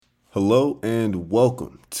Hello and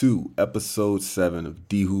welcome to episode 7 of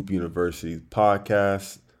D Hoop University's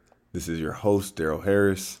podcast. This is your host, Daryl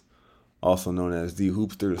Harris, also known as D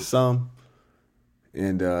Hoopster to some.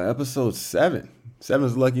 And episode 7. 7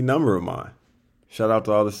 is a lucky number of mine. Shout out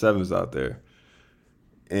to all the sevens out there.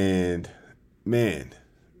 And man,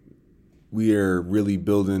 we are really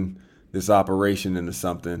building this operation into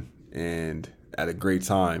something and at a great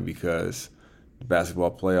time because the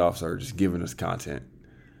basketball playoffs are just giving us content.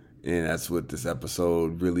 And that's what this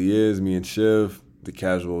episode really is. Me and Shiv, the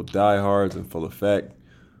casual diehards in full effect.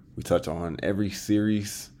 We touch on every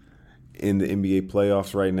series in the NBA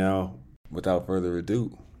playoffs right now. Without further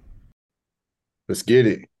ado, let's get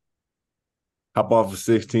it. Hop off a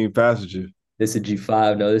 16 passenger. This is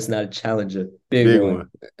G5. No, this is not a challenger. Big Big one.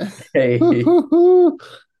 one. Hey,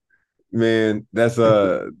 Man, that's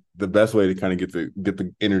the best way to kind of get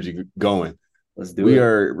the energy going. let's do We it.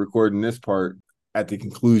 are recording this part at the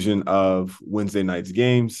conclusion of Wednesday night's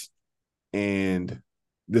games. And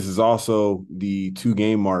this is also the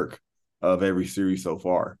 2-game mark of every series so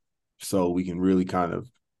far. So we can really kind of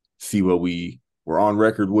see what we were on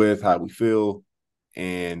record with, how we feel,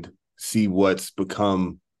 and see what's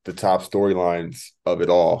become the top storylines of it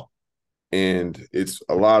all. And it's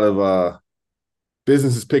a lot of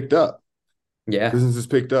business is picked up. Yeah, Business is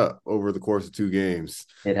picked up over the course of 2 games.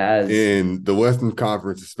 it has. In the Western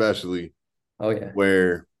Conference, especially, Oh, yeah.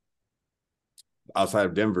 where outside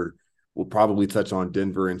of Denver, we'll probably touch on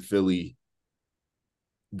Denver and Philly,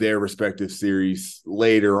 their respective series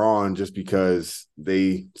later on, just because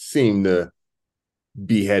they seem to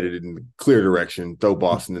be headed in the clear direction. Throw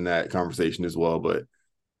Boston in that conversation as well, but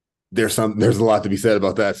there's a lot to be said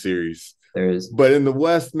about that series. There is. But in the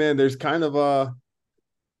West, man, there's kind of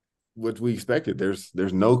what we expected. There's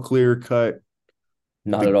no clear cut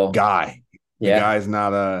Not at all. guy. The Yeah, guy's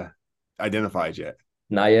not identified yet.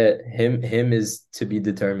 not yet. Him is to be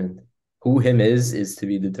determined. Who him is to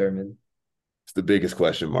be determined. It's the biggest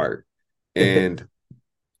question mark. And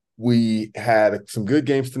we had some good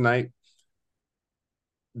games tonight.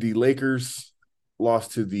 The Lakers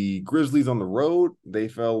lost to the Grizzlies on the road. They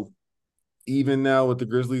fell even now with the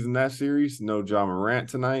Grizzlies in that series. No Ja Morant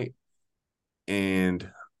tonight. And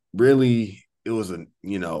really, it was a,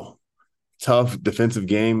 tough defensive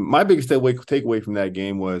game. My biggest takeaway from that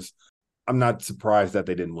game was I'm not surprised that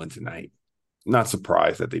they didn't win tonight. Not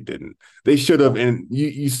surprised that they didn't. They should have, and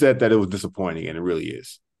you said that it was disappointing, and it really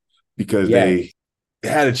is. Because Yeah, they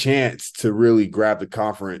had a chance to really grab the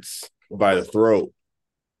conference by the throat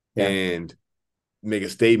yeah, and make a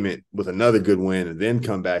statement with another good win and then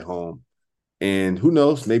come back home. And who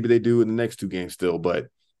knows, maybe they do in the next 2 games still, but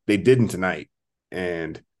they didn't tonight.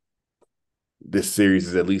 And this series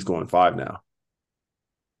is at least going 5 now.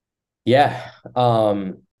 yeah.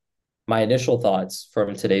 My initial thoughts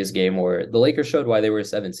from today's game were the Lakers showed why they were a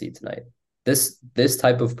 7 seed tonight. This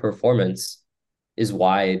type of performance is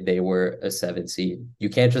why they were a 7 seed. You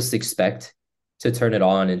can't just expect to turn it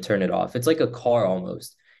on and turn it off. It's like a car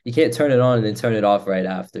almost. You can't turn it on and then turn it off right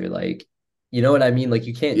after. Like, you know what I mean? Like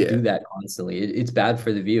you can't Yeah. do that constantly. It's bad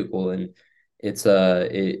for the vehicle, and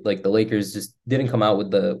like the Lakers just didn't come out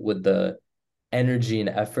with the energy and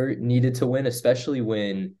effort needed to win, especially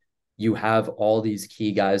when you have all these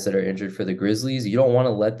key guys that are injured for the Grizzlies. You don't want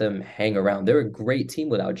to let them hang around. They're a great team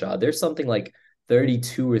without Ja. There's something like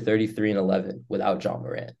 32 or 33 and 11 without Ja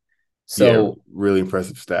Morant. Yeah. So Really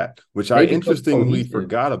impressive stat, which I they become interestingly cohesive.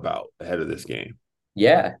 forgot about ahead of this game.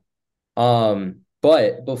 Yeah.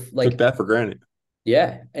 But Took like, that for granted.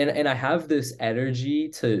 yeah, and I have this energy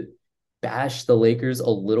to bash the Lakers a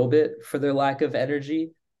little bit for their lack of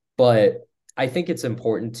energy, but I think it's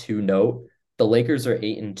important to note the Lakers are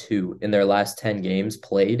 8-2 in their last 10 games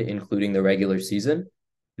played, including the regular season.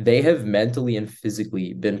 They have mentally and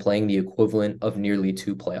physically been playing the equivalent of nearly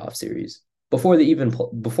 2 playoff series before the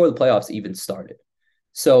playoffs even started.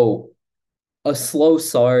 So a slow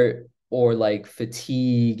start or like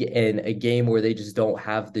fatigue and a game where they just don't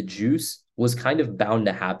have the juice was kind of bound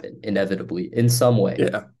to happen inevitably in some way,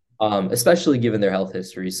 Yeah. especially given their health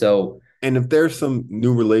history. So, And if there's some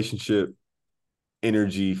new relationship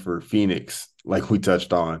energy for Phoenix, like we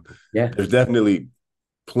touched on, yeah, there's definitely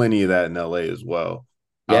plenty of that in LA as well.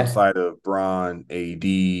 yeah, Outside of Bron, AD,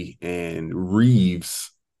 and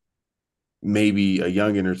Reeves, maybe a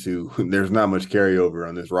youngin or two, there's not much carryover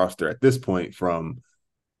on this roster at this point from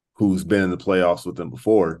who's been in the playoffs with them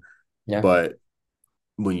before. yeah, But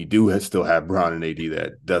when you do still have Bron and AD,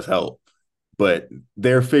 that does help. But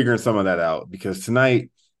they're figuring some of that out because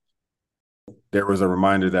tonight there was a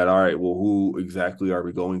reminder that, all right, well, who exactly are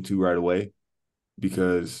we going to right away?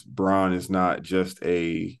 Because Bron is not just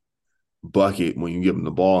a bucket when you give them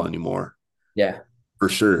the ball anymore, Yeah. for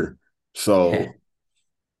sure. So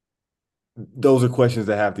those are questions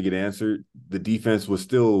that have to get answered. The defense was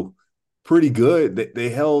still pretty good.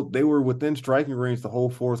 They were within striking range the whole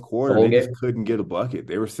fourth The quarter. whole They just game. couldn't get a bucket.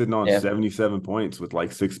 They were sitting on Yeah. 77 points with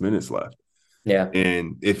like 6 minutes left. Yeah.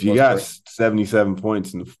 And if you Most got part. 77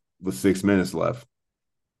 points with 6 minutes left,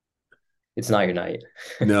 It's not your night.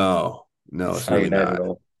 no, It's it's not your really night at not.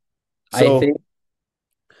 all. I So think,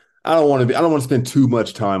 I don't want to spend too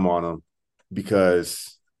much time on them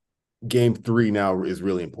because game three now is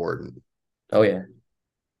really important. oh yeah. Oh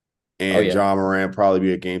And yeah. John Moran probably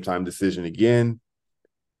be a game time decision again.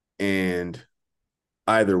 And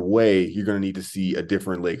either way, you're going to need to see a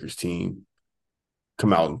different Lakers team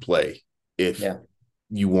come out and play if Yeah.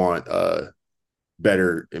 you want a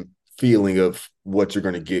better feeling of what you're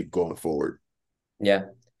going to get going forward. Yeah.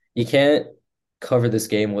 You can't cover this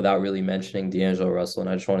game without really mentioning D'Angelo Russell. And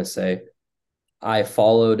I just want to say, I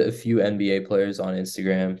followed a few NBA players on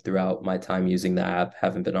Instagram throughout my time using the app.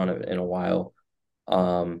 Haven't been on it in a while.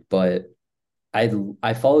 But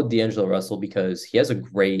I followed D'Angelo Russell because he has a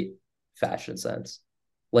great fashion sense.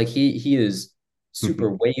 Like he is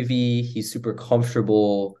super wavy, he's super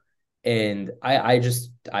comfortable, and I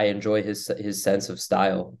enjoy his sense of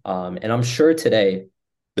style. And I'm sure today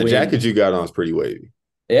The when jacket you got on is pretty wavy.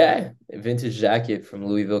 yeah, vintage jacket from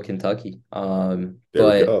Louisville, Kentucky. There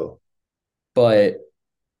we go. But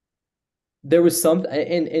there was some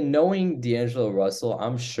in knowing D'Angelo Russell,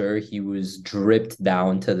 I'm sure he was dripped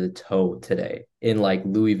down to the toe today in like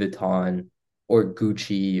Louis Vuitton or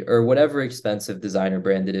Gucci or whatever expensive designer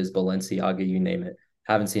brand it is, Balenciaga, you name it.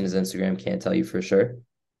 Haven't seen his Instagram, can't tell you for sure.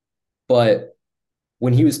 But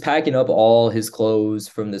when he was packing up all his clothes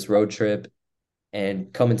from this road trip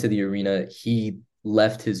and coming to the arena, he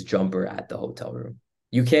left his jumper at the hotel room.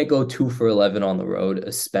 You can't go 2 for 11 on the road,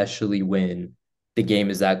 especially when the game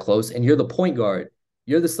is that close and you're the point guard.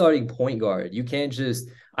 You're the starting point guard. You can't just.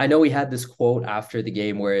 I know he had this quote after the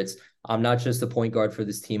game where it's, I'm not just a point guard for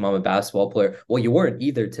this team, I'm a basketball player. Well, you weren't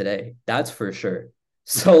either today. That's for sure.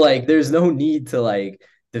 So, like, there's no need to, like,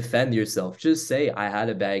 defend yourself. Just say, I had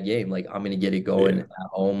a bad game. Like, I'm going to get it going Yeah. at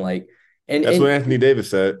home. Like, and, That's what and Anthony Davis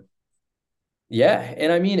said. yeah,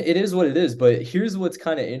 and I mean it is what it is, but here's what's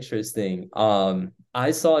kind of interesting.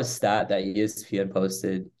 I saw a stat that ESPN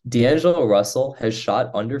posted. D'Angelo Russell has shot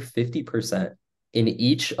under 50% in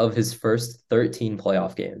each of his first 13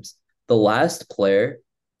 playoff games. The last player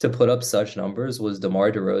to put up such numbers was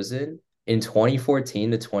DeMar DeRozan in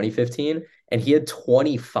 2014 to 2015, and he had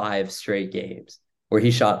 25 straight games where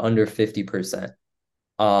he shot under 50%.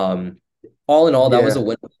 Um, all in all, that was a Yeah.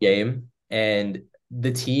 winnable game, and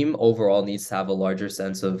the team overall needs to have a larger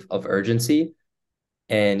sense of urgency.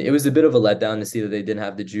 And it was a bit of a letdown to see that they didn't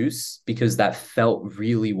have the juice because that felt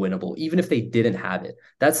really winnable, even if they didn't have it.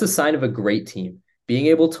 That's the sign of a great team, being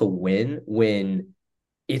able to win when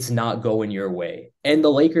it's not going your way. And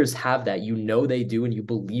the Lakers have that. You know they do, and you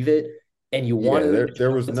believe it, and you Yeah, wanted them to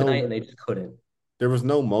there show was it tonight, no and they just couldn't.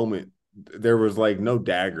 moment. There was like no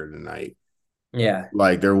dagger tonight. Yeah.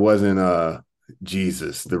 Like there wasn't a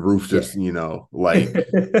Jesus. The roof Yeah. just, like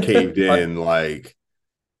caved in. Like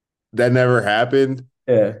that never happened.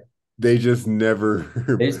 Yeah. They just never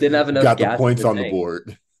They just didn't have enough got the gas in points the on the tank.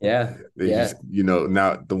 board. Yeah. They Yeah. just,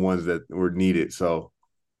 not the ones that were needed. So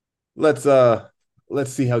let's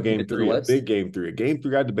let's see how Keep game it to the three, a West. big game three. A game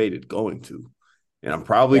three I debated going to. And I'm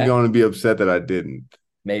probably Yeah. going to be upset that I didn't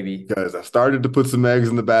Maybe. because I started to put some eggs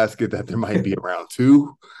in the basket that there might be a round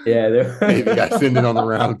two. Yeah. Maybe I send it on the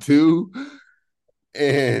round two.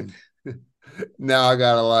 And now I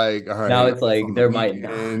gotta like, all Now right, it's what's like on the there might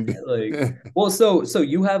not. weekend? Like, well, so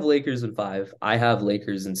you have Lakers in five. I have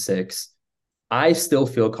Lakers in six. I still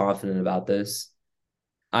feel confident about this.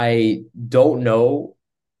 I don't know.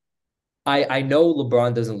 I know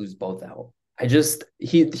LeBron doesn't lose both out. I just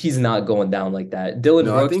he's not going down like that. Dylan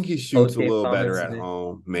No, I Brooks think he shoots post a game little better comments at today.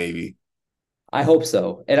 home, maybe. I hope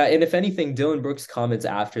so. And if anything, Dylan Brooks' comments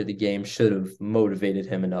after the game should have motivated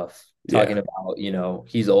him enough. Talking Yeah. about,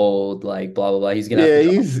 he's old, like blah blah blah. He's gonna have to Yeah,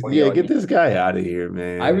 drop he's 40 yeah, on get you. this guy out of here, I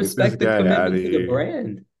man. Get this respect the guy out of commitment to the here.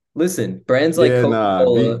 brand. Listen, brands like Yeah, nah,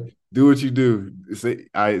 Coca-Cola, do what you do. Say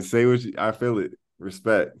what you I feel it.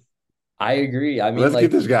 Respect. I agree. I mean, Let's get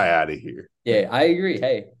like, this guy out of here. yeah, I agree.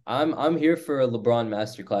 Hey, I'm here for a LeBron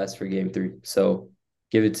masterclass for game three. So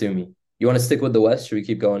give it to me. You want to stick with the West? Should we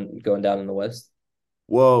keep going down in the West?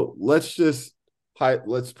 Well, let's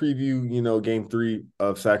preview, game three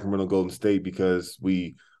of Sacramento Golden State because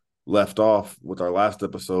we left off with our last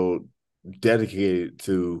episode dedicated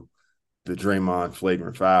to the Draymond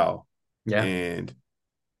flagrant foul. Yeah. And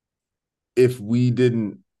if we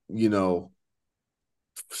didn't you know,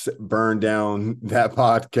 burn down that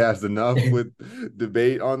podcast enough with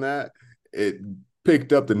debate on that. It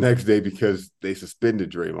picked up the next day because they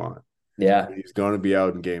suspended Draymond. Yeah. He's going to be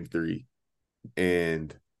out in game 3.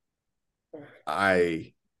 And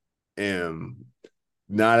I am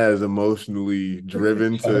not as emotionally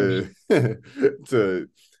driven Charged. to to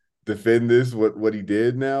defend this what he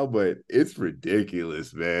did now, but it's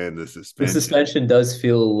ridiculous, man. The The suspension. suspension does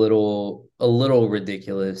feel a little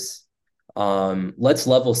ridiculous. Let's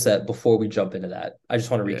level set before we jump into that. I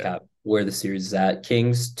just want to Yeah. recap where the series is at.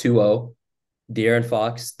 Kings 2-0, De'Aaron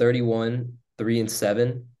Fox 31, 3 and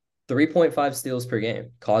 7, 3.5 steals per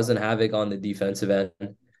game, causing havoc on the defensive end,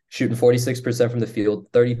 shooting 46% from the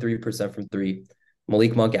field, 33% from three.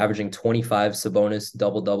 Malik Monk averaging 25, Sabonis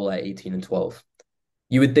double-double at 18 and 12.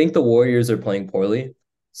 You would think the Warriors are playing poorly.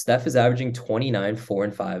 Steph is averaging 29, 4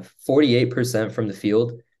 and 5, 48% from the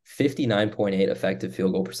field, 59.8 effective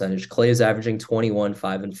field goal percentage. Clay is averaging 21,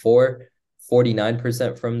 5 and 4,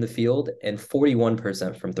 49% from the field, and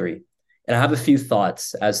 41% from three. And I have a few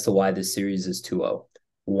thoughts as to why this series is 2-0.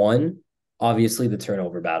 One, obviously the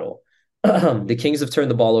turnover battle. The Kings have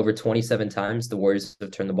turned the ball over 27 times. The Warriors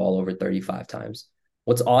have turned the ball over 35 times.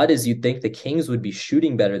 What's odd is you'd think the Kings would be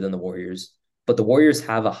shooting better than the Warriors, but the Warriors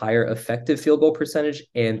have a higher effective field goal percentage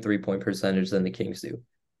and 3-point percentage than the Kings do.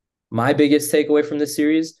 My biggest takeaway from this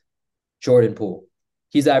series, Jordan Poole.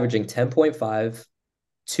 He's averaging 10.5,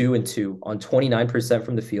 2 and 2 on 29%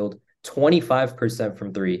 from the field, 25%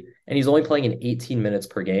 from three, and he's only playing in 18 minutes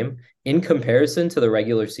per game in comparison to the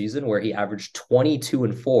regular season where he averaged 22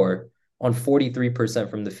 and 4 on 43%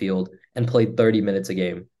 from the field and played 30 minutes a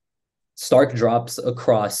game. Stark drops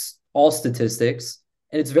across all statistics.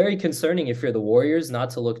 And it's very concerning if you're the Warriors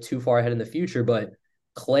not to look too far ahead in the future. But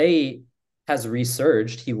Clay has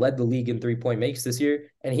resurged. He led the league in 3-point makes this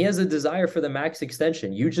year, and he has a desire for the max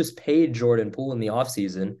extension. You just paid Jordan Poole in the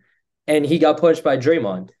offseason, and he got punched by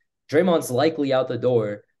Draymond. Draymond's likely out the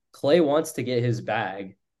door. Clay wants to get his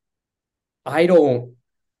bag. I don't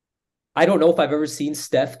I don't know if I've ever seen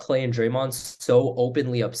Steph, Clay, and Draymond so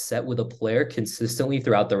openly upset with a player consistently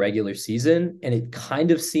throughout the regular season. And it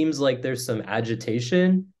kind of seems like there's some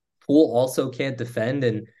agitation. Poole also can't defend,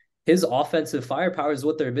 and his offensive firepower is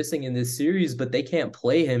what they're missing in this series, but they can't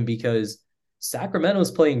play him because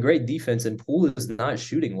Sacramento's playing great defense and Poole is not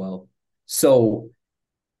shooting well. So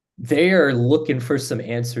they are looking for some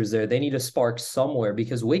answers there. They need a spark somewhere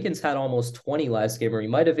because Wiggins had almost 20 last game, or he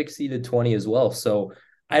might have exceeded 20 as well. So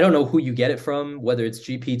I don't know who you get it from, whether it's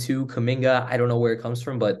GP2, Kaminga. I don't know where it comes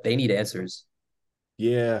from, but they need answers.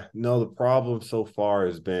 Yeah, no, the problem so far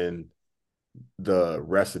has been the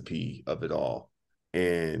recipe of it all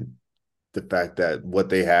and the fact that what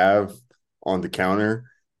they have on the counter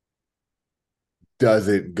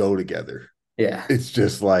doesn't go together. Yeah. It's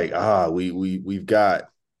just like, we've got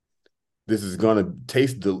this is gonna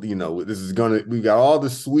taste the this is gonna we got all the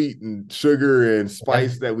sweet and sugar and Yeah.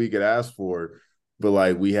 spice that we could ask for, but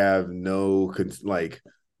like we have no like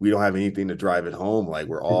we don't have anything to drive it home. Like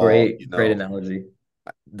we're all Great analogy.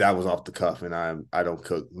 that was off the cuff, and I don't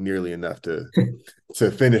cook nearly enough to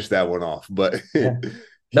finish that one off. But Yeah.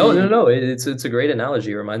 No, no, he no. It's a great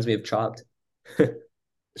analogy. It reminds me of Chopped.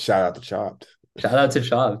 shout out to Chopped. Shout out to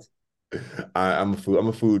Chopped. I'm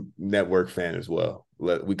a Food Network fan as well.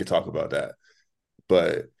 We could talk about that,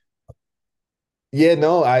 but yeah,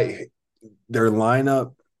 no, I their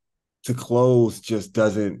lineup to close just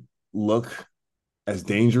doesn't look as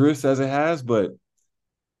dangerous as it has, but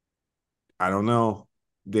I don't know.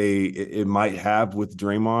 It might have with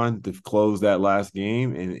Draymond to close that last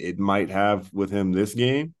game, and it might have with him this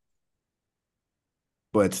game,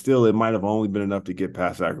 but still, it might have only been enough to get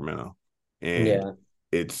past Sacramento, and Yeah.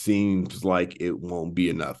 it seems like it won't be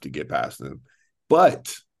enough to get past them.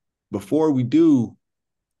 But before we do,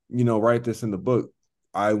 write this in the book,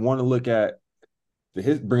 I want to look at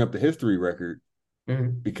bring up the history record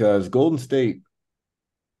Mhm. because Golden State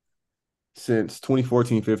since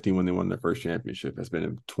 2014-15 when they won their first championship has been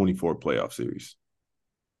in 24 playoff series.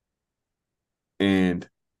 And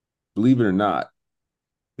believe it or not,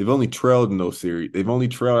 they've only trailed in those series. They've only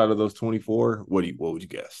trailed out of those 24. What would you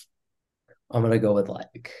guess? I'm gonna go with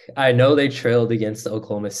I know they trailed against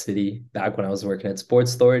Oklahoma City back when I was working at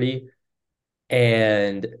Sports Authority,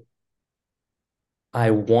 and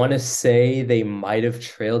I want to say they might have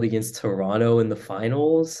trailed against Toronto in the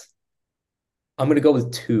finals. I'm gonna go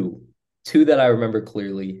with two that I remember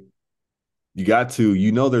clearly. You got to,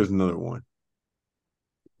 there's another one.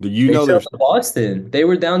 They trailed There's to Boston. They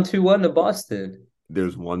were down 2-1 to Boston.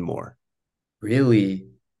 one more. Really?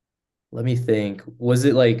 Let me think. Was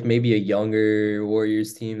it like maybe a younger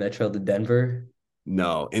Warriors team that trailed to Denver?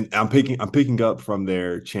 No, and I'm picking up from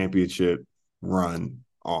their championship run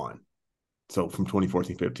on. So from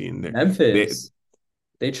 2014-15, they Memphis.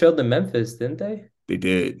 They trailed to Memphis, didn't they? they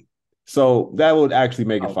did. So that would actually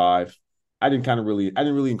make it Oh, five. I didn't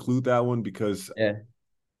really include that one because yeah.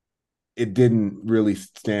 it didn't really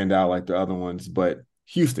stand out like the other ones. But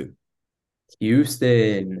Houston,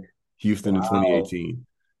 Houston. Houston in Wow. 2018.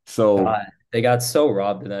 So God, they got so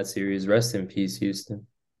robbed in that series. Rest in peace, Houston.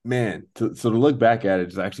 man, to look back at it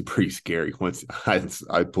is actually pretty scary. Once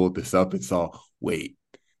I pulled this up and saw, wait,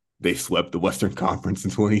 they swept the Western Conference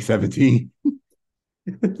in 2017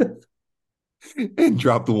 and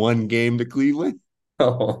dropped one game to Cleveland.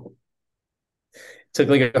 Oh, took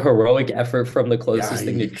like a heroic effort from the closest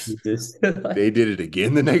thing to Yikes. Jesus. They did it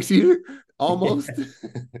again the next year, almost. Yeah,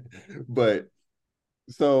 But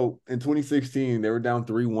so in 2016, they were down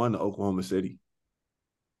 3-1 to Oklahoma City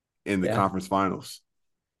in the yeah, conference finals.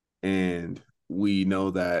 And we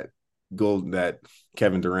know that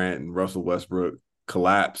Kevin Durant and Russell Westbrook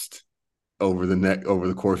collapsed over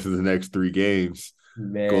the course of the next three games.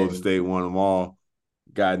 Golden man. State won them all,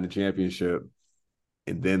 got in the championship,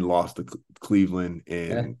 and then lost to Cleveland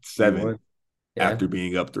Yeah, in 7 3-1. Yeah, after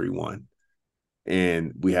being up 3-1.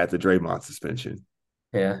 And we had the Draymond suspension.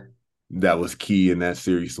 yeah. That was key in that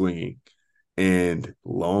series swinging. And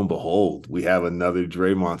lo and behold, we have another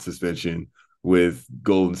Draymond suspension with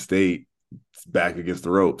Golden State back against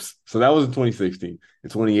the ropes. So that was in 2016. In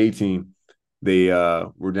 2018, they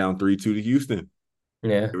were down 3-2 to Houston.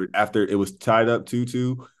 Yeah, After it was tied up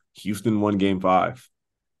 2-2, Houston won game five.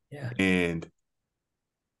 yeah. And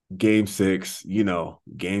game six,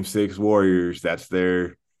 game six Warriors, that's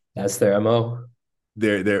That's their MO.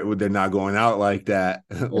 they're not going out like that.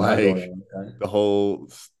 They're not going Like on like that. the whole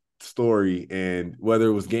story. And whether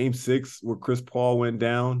it was game six where Chris Paul went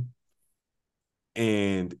down,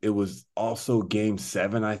 and it was also game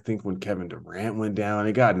seven, I think, when Kevin Durant went down.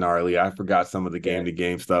 It got gnarly. I forgot some of the game Yeah, to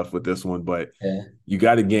game stuff with this one, but yeah. you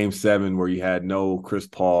got a game seven where you had no Chris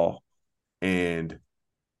Paul, and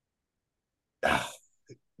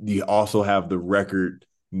you also have the record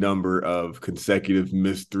number of consecutive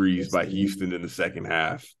missed threes by History. Houston in the second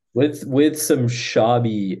half With some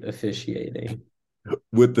shoddy officiating.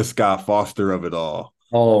 with the Scott Foster of it all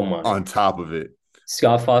Oh my. on top of it.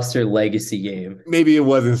 Scott Foster legacy game. Maybe it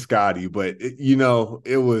wasn't Scotty, but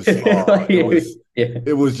it was Like, yeah,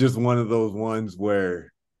 it was just one of those ones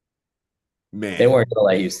where they man, weren't gonna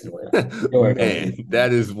let Houston win. They weren't gonna let man, Houston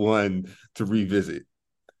that win. is one to revisit.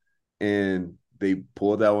 And they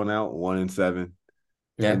pulled that one out 1-7. And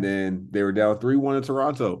Yeah. then they were down 3-1 in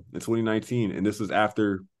Toronto in 2019. And this was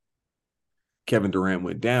after Kevin Durant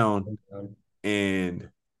went down. And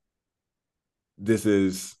this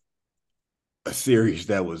is a series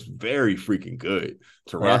that was very freaking good. Yeah.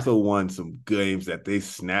 Toronto won some games that they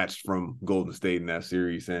snatched from Golden State in that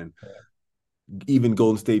series. And even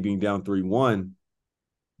Golden State being down 3-1,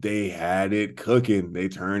 they had it cooking. They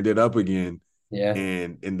turned it up again. Yeah.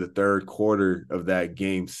 And in the third quarter of that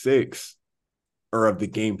game six, or of the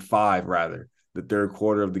game five, rather, the third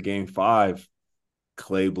quarter of the game five,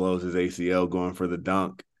 Clay blows his ACL going for the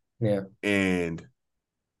dunk. Yeah. And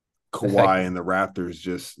Kawhi Effective. and the Raptors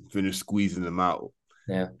just finished squeezing them out.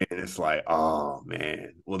 Yeah. And it's like, oh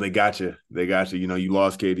man, well they got you. They got you. You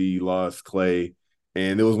lost KD, you lost Clay,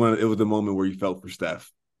 and it was the moment where you felt for Steph.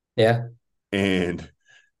 Yeah. And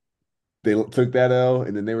they took that L,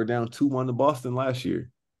 and then they were down 2-1 to Boston last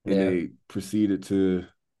year, and Yeah. they proceeded to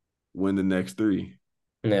win the next three.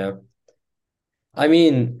 Yeah. I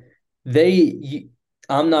mean, they,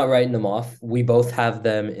 I'm not writing them off. We both have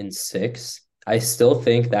them in six. I still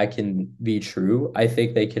think that can be true. I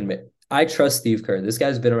think they can. I trust Steve Kerr. This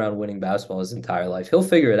guy's been around winning basketball his entire life. He'll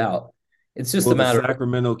figure it out. It's just Will a the matter of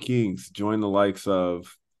Sacramento Kings join the likes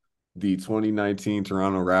of the 2019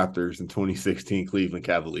 Toronto Raptors and 2016 Cleveland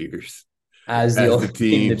Cavaliers as the as the only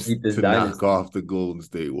team to teams beat this to knock dynasty. off the Golden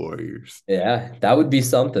State Warriors? Yeah, that would be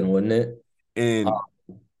something, wouldn't it? Uh, And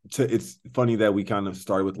it's funny that we kind of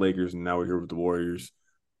started with Lakers and now we're here with the Warriors.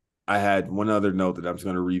 I had one other note that I'm just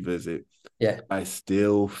going to revisit. yeah, I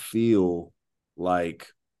still feel like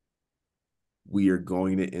we are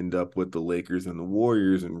going to end up with the Lakers and the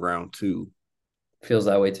Warriors in round two. feels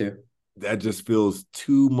that way too. That just feels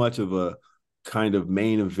too much of a kind of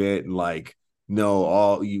main event. And like,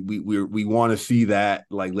 no, we want to see that.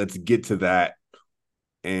 Like, let's get to that.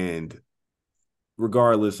 And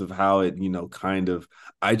regardless of how it, kind of,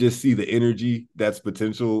 I just see the energy that's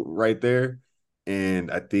potential right there. And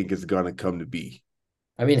I think it's going to come to be.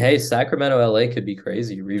 I mean, hey, Sacramento, LA could be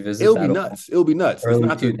crazy. Revisit It'll be that nuts. It'll be nuts. It's early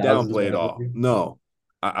not to 2000s, downplay it whatever. all. No.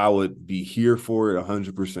 I would be here for it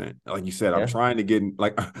 100%. Like you said, I'm Yeah. trying to get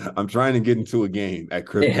like I'm trying to get into a game at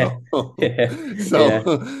crypto. Yeah. Yeah. Yeah.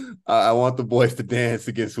 So I want the boys to dance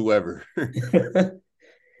against whoever. And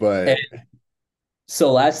But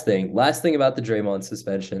so last thing about the Draymond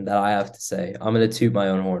suspension that I have to say, I'm gonna toot my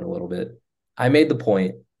own horn a little bit. I made the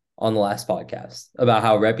point on the last podcast about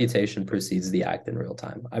how reputation precedes the act in real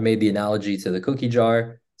time. I made the analogy to the cookie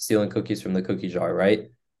jar, stealing cookies from the cookie jar,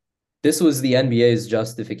 right? This was the NBA's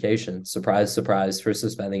justification, surprise, surprise, for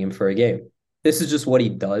suspending him for a game. This is just what he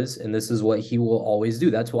does, and this is what he will always do.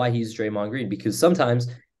 That's why he's Draymond Green, because sometimes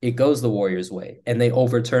it goes the Warriors' way and they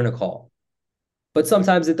overturn a call. But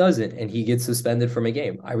sometimes it doesn't, and he gets suspended from a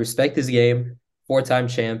game. I respect his game, four-time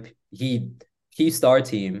champ. He star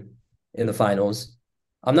team in the finals.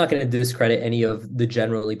 I'm not going to discredit any of the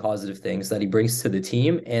generally positive things that he brings to the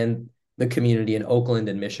team and the community in Oakland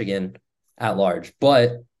and Michigan at large.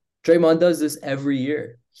 But Draymond does this every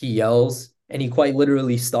year. He yells and he quite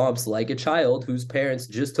literally stomps like a child whose parents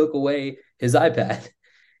just took away his iPad.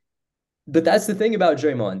 But that's the thing about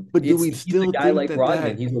Draymond. but do It's we he's a still guy think like that Rodman.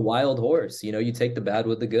 that He's a wild horse. You know, you take the bad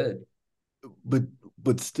with the good. but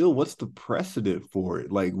but still what's the precedent for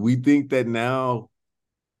it? Like we think that now,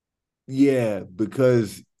 yeah,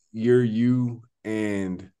 because you're you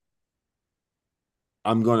and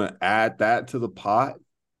I'm gonna add that to the pot.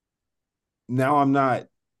 Now I'm not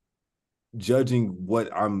judging what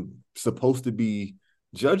I'm supposed to be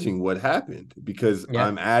judging what happened because Yeah.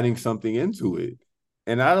 I'm adding something into it.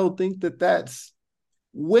 And I don't think that that's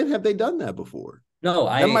when have they done that before? No,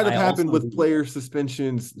 That might have I happened also with agree with player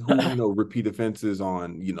suspensions who, repeat offenses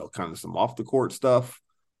on, kind of some off the court stuff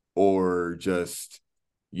or just,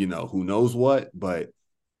 who knows what. But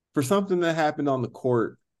for something that happened on the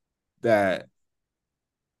court that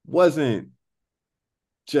wasn't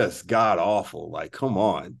just god awful, like, come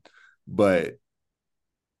on. But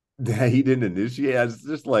that he didn't initiate. I was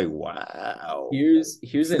just like, wow. here's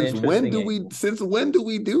an Since when interesting do we angle. since when do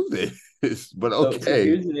we do this? But So okay.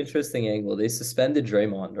 here's an interesting angle. They suspended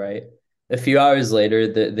Draymond, right? A few hours later,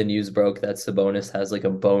 the news broke that Sabonis has like a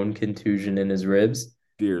bone contusion in his ribs.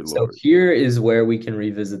 Dear So Lord. here is where we can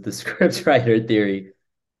revisit the scriptwriter theory.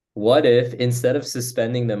 What if instead of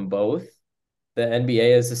suspending them both, the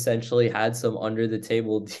NBA has essentially had some under the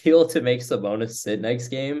table deal to make Sabonis sit next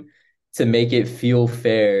game to make it feel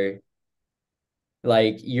fair.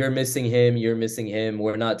 Like you're missing him, you're missing him.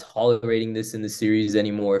 We're not tolerating this in the series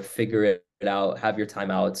anymore. Figure it out, have your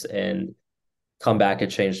timeouts, and come back a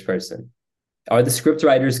changed person. Are the script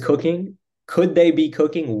writers cooking? Could they be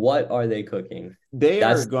cooking? What are they cooking?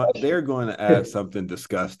 That's the They're going to add question. something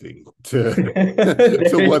disgusting to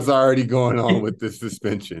to what's already going on with this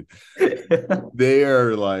suspension. They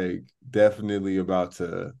are like definitely about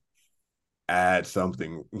to add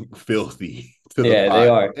something filthy to the Yeah, they pot.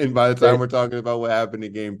 are. And by the time They're, we're talking about what happened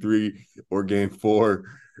in game 3 or game 4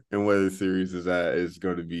 and where the series is at, is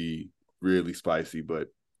going to be really spicy. But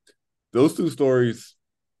those two stories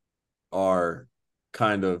are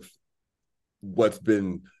kind of what's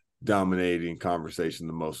been dominating conversation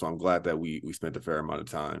the most. So I'm glad that we spent a fair amount of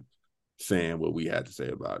time saying what we had to say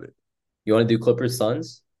about it. you want to do Clippers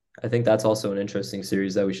Suns? I think that's also an interesting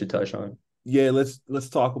series that we should touch on. Yeah, let's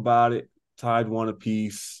talk about it. Tied one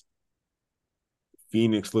apiece.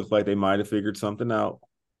 Phoenix looked like they might have figured something out.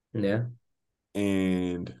 Yeah.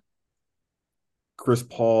 And Chris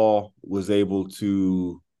Paul was able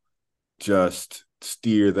to just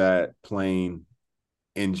steer that plane,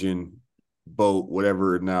 engine, boat,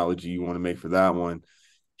 whatever analogy you want to make for that one.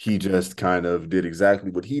 He just kind of did exactly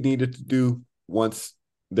what he needed to do once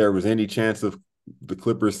there was any chance of the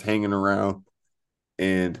Clippers hanging around.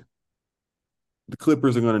 And the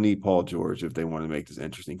Clippers are going to need Paul George if they want to make this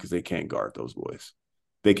interesting because they can't guard those boys.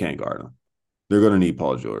 They can't guard them. They're going to need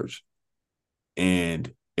Paul George.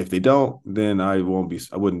 And if they don't, then I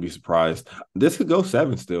wouldn't be surprised. This could go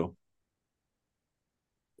 7 still.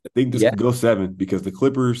 I think this Yeah. could go 7 because the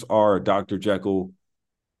Clippers are Dr. Jekyll,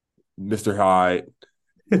 Mr. Hyde,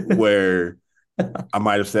 where I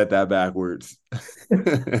might have said that backwards.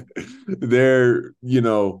 They're,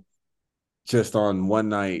 just on one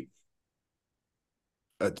night,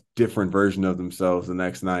 a different version of themselves. The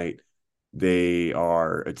next night, they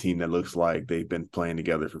are a team that looks like they've been playing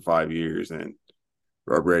together for 5 years and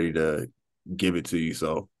are ready to give it to you.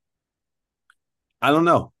 So I don't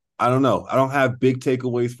know. I don't know. I don't have big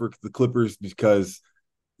takeaways for the Clippers because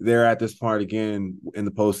they're at this part again in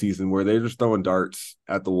the postseason where they're just throwing darts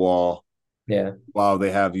at the wall Yeah. while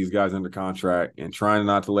they have these guys under contract and trying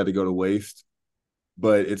not to let it go to waste.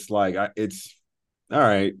 But it's like it's all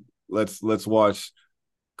right. Let's watch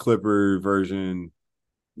Clipper version,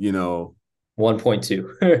 you know,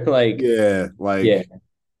 1.2. Like, Yeah, yeah, like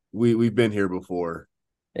we've been here before.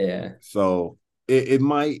 yeah, So it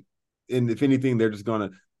might, and if anything, they're just gonna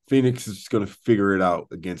Phoenix is just gonna figure it out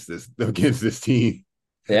against this team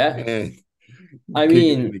yeah. and I kick it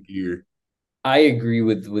mean, into gear. I agree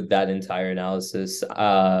with that entire analysis.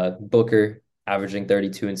 Booker averaging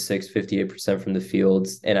 32 and 6, 58% from the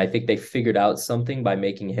fields. And I think they figured out something by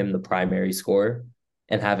making him the primary scorer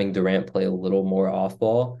and having Durant play a little more off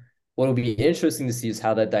ball. What'll be interesting to see is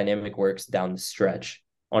how that dynamic works down the stretch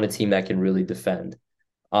on a team that can really defend.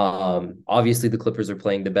 Obviously the Clippers are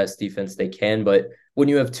playing the best defense they can, but when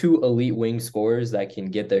you have two elite wing scorers that can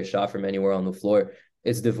get their shot from anywhere on the floor,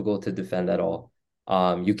 it's difficult to defend at all.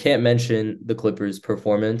 You can't mention the Clippers'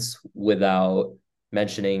 performance without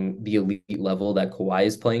mentioning the elite level that Kawhi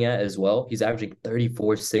is playing at as well. He's averaging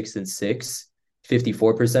 34, 6, and 6,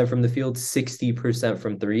 54% from the field, 60%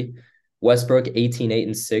 from three. Westbrook, 18, 8,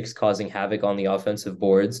 and 6, causing havoc on the offensive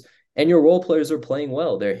boards. And your role players are playing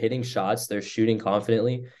well. They're hitting shots, they're shooting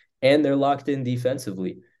confidently, and they're locked in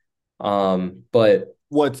defensively. But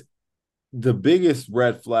What's the biggest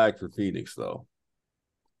red flag for Phoenix though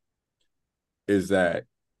is that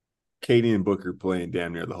Katie and Booker playing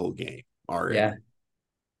damn near the whole game yeah, already.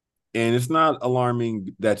 And it's not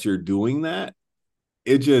alarming that you're doing that.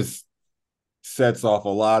 It just sets off a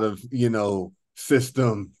lot of,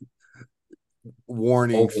 system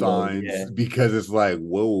warning overload. signs Yeah, because it's like,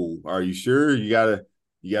 whoa, are you sure? You got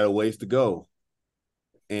a ways to go.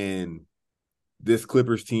 And this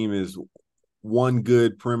Clippers team is one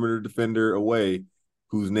good perimeter defender away,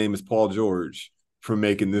 whose name is Paul George, from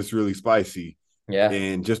making this really spicy. yeah.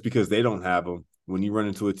 And just because they don't have him, when you run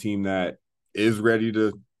into a team that is ready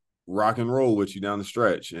to rock and roll with you down the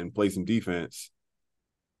stretch and play some defense,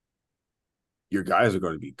 your guys are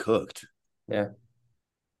going to be cooked. Yeah.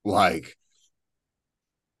 Like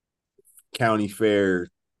county fair,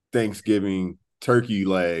 Thanksgiving turkey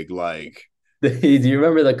leg. Like, Do you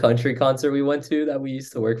remember the country concert we went to that we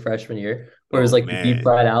used to work freshman year, where it was oh like the deep man,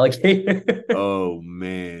 fried alligator? oh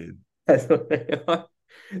man. That's what they are.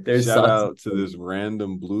 Their Shout sauce. out to this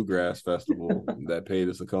random bluegrass festival that paid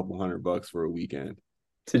us a couple $100 for a weekend.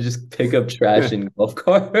 To just pick up trash that in golf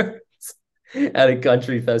carts at a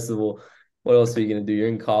country festival. What else are you gonna do? You're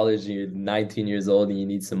in college and you're 19 years old and you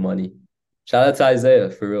need some money. Shout out to Isaiah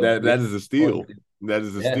for real. that is a steal. That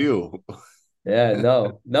is a Yeah. steal. Yeah,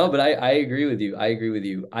 no, but I agree with you. I agree with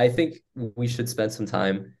you. I think we should spend some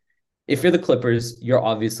time. If you're the Clippers, you're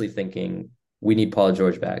obviously thinking we need Paul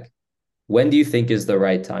George back. When do you think is the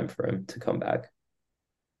right time for him to come back?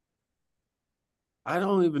 I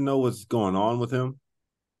don't even know what's going on with him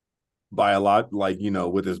by a lot, like,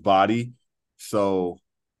 with his body. So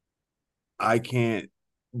I can't,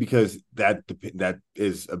 because that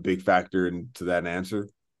is a big factor into that answer.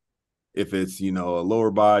 If it's, a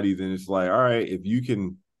lower body, then it's like, all right, if you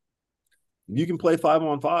can play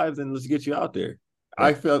 5-on-5, then let's get you out there. Yeah,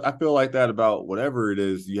 I feel like that about whatever it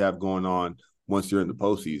is you have going on once you're in the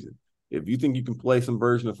postseason. If you think you can play some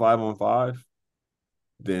version of 5-on-5,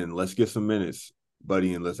 then let's get some minutes,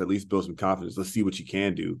 buddy, and let's at least build some confidence. Let's see what you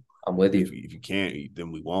can do. I'm with If you. if you can't,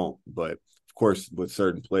 then we won't. But of course, with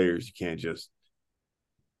certain players, you can't just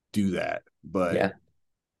do that. But Yeah.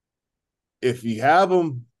 if you have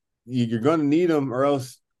them, you're going to need them, or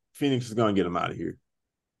else Phoenix is going to get them out of here.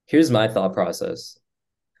 Here's my thought process.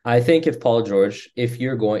 I think if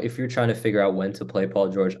you're trying to figure out when to play Paul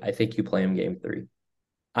George, I think you play him game three.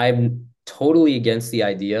 I'm totally against the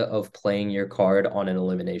idea of playing your card on an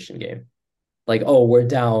elimination game. Like, oh, we're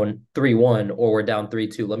down 3-1 or we're down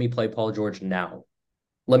 3-2. Let me play Paul George now.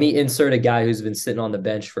 Let me insert a guy who's been sitting on the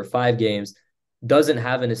bench for 5 games, doesn't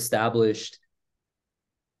have an established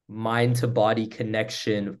mind to body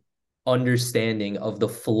connection, understanding of the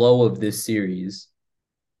flow of this series,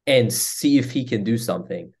 and see if he can do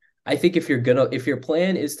something. I think if your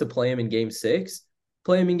plan is to play him in game six,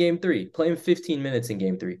 play him in game three, play him 15 minutes in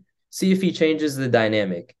game three, see if he changes the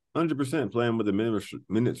dynamic. 100% playing with a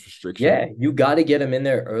minutes restriction. Yeah, you got to get him in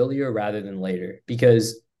there earlier rather than later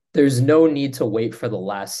because there's no need to wait for the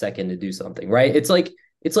last second to do something, right? It's like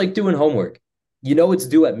doing homework. You know it's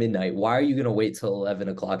due at midnight. Why are you gonna wait till 11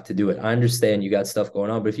 o'clock to do it? I understand you got stuff going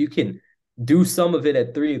on, but if you can do some of it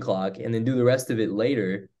at 3 o'clock and then do the rest of it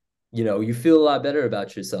later, you feel a lot better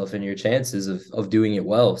about yourself and your chances of doing it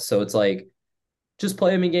well. So it's like just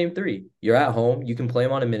play him in game three. You're at home. You can play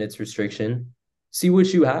him on a minutes restriction. See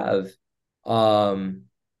what you have. Um,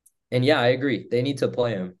 and yeah, I agree. They need to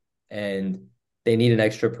play him and they need an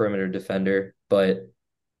extra perimeter defender. But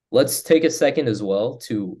let's take a second as well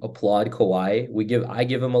to applaud Kawhi. I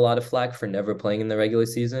give him a lot of flack for never playing in the regular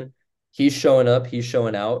season. He's showing up, he's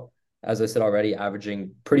showing out. as I said already,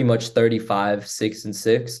 averaging pretty much 35, 6 and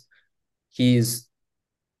 6. He's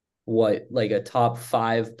what, like a top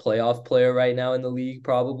five playoff player right now in the league,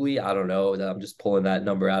 probably. I don't know. I'm just pulling that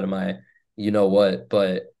number out of my you know what,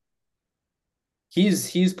 but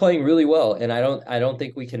he's playing really well. And I don't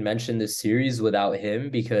think we can mention this series without him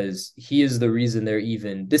because he is the reason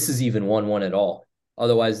this is even 1-1 at all.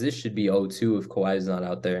 Otherwise, this should be 0-2 if Kawhi's not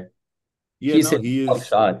out there. Yeah, He's no, hitting tough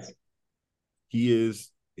shots. he is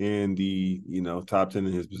in the, top 10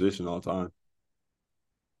 in his position all time.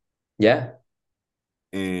 Yeah.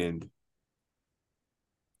 And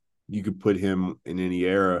you could put him in any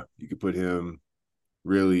era. You could put him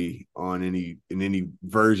really on any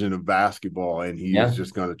version of basketball, and he is Yeah.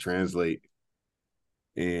 just going to translate.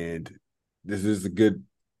 And this is a good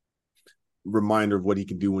reminder of what he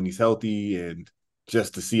can do when he's healthy, and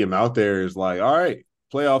just to see him out there is like, all right,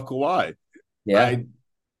 playoff Kawhi. Yeah. I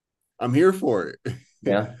I'm here for it.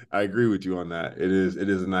 Yeah. I agree with you on that. It is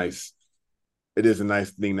a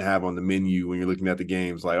nice thing to have on the menu when you're looking at the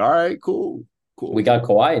games. Like, all right, cool, We cool. got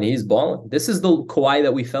Kawhi and he's balling. This is the Kawhi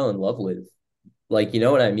that we fell in love with. Like, you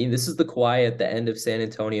know what I mean? This is the Kawhi at the end of San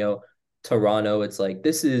Antonio, Toronto. It's like,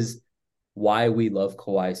 this is why we love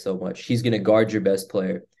Kawhi so much. He's going to guard your best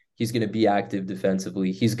player. He's going to be active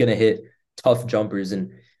defensively. He's going to hit tough jumpers.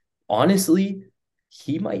 And honestly,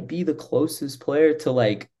 he might be the closest player to,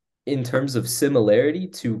 like, in terms of similarity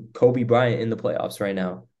to Kobe Bryant in the playoffs right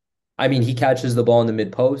now. I mean, he catches the ball in the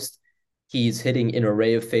mid post. He's hitting an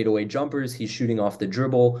array of fadeaway jumpers. He's shooting off the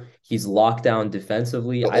dribble. He's locked down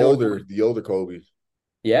defensively. The I don't know. older, the older Kobe.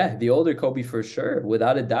 Yeah, the older Kobe for sure,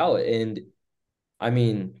 without a doubt. And I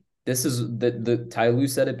mean, this is the Ty Lue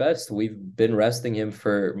said it best. We've been resting him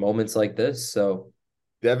for moments like this. So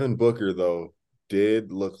Devin Booker though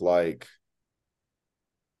did look like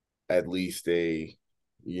at least a,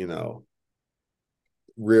 you know,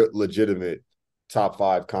 real legitimate top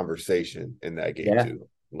five conversation in that game yeah, too.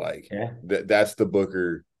 Like yeah, that's the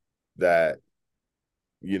Booker that,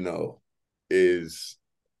 you know, is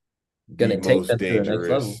the gonna take most them to the next level.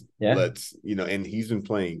 dangerous. Yeah. And he's been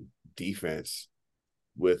playing defense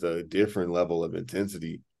with a different level of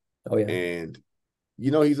intensity. Oh yeah. And,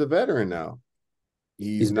 he's a veteran now.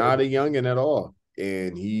 He's He's not big. a youngin at all.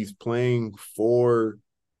 And he's playing for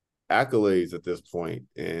accolades at this point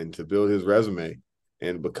and to build his resume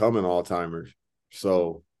and become an all-timer.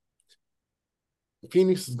 So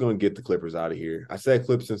Phoenix is going to get the Clippers out of here. I said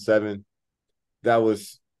Clips in 7. That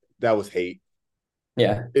was hate.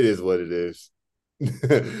 Yeah. It is what it is.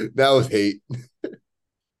 That was hate.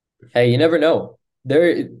 Hey, you never know.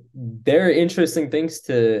 There are interesting things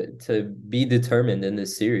to be determined in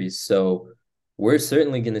this series. So we're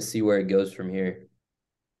certainly gonna see where it goes from here.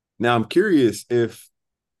 Now I'm curious if,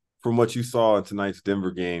 from what you saw in tonight's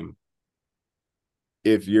Denver game,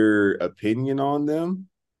 if your opinion on them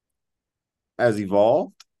has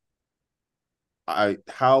evolved.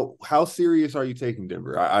 How serious are you taking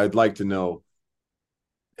Denver? I'd like to know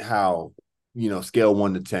how, scale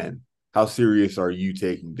 1 to 10. How serious are you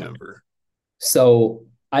taking Denver? So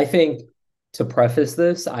I think to preface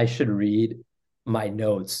this, I should read my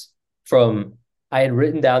notes from I had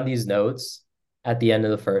written down these notes at the end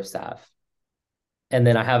of the first half. And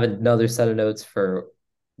then I have another set of notes for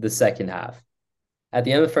the second half. At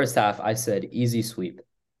the end of the first half, I said easy sweep.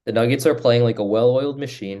 The Nuggets are playing like a well-oiled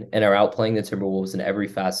machine and are outplaying the Timberwolves in every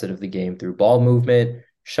facet of the game through ball movement,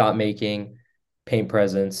 shot making, paint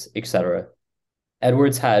presence, etc.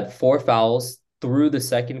 Edwards had 4 fouls through the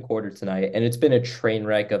second quarter tonight, and it's been a train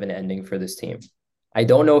wreck of an ending for this team. I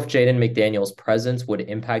don't know if Jaden McDaniel's presence would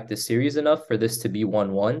impact the series enough for this to be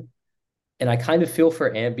 1-1. And I kind of feel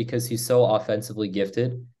for Ant because he's so offensively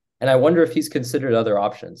gifted. And I wonder if he's considered other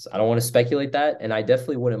options. I don't want to speculate that, and I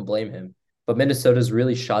definitely wouldn't blame him. But Minnesota's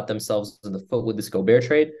really shot themselves in the foot with this Gobert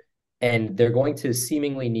trade, and they're going to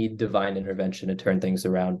seemingly need divine intervention to turn things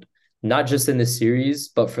around, not just in this series,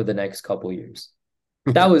 but for the next couple years.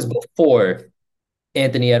 That was before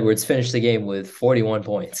Anthony Edwards finished the game with 41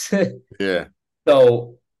 points. Yeah,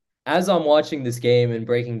 So as I'm watching this game and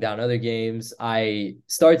breaking down other games, I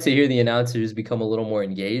start to hear the announcers become a little more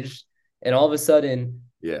engaged. And all of a sudden,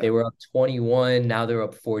 yeah. they were up 21. Now they're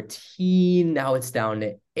up 14. Now it's down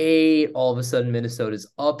to 8. All of a sudden,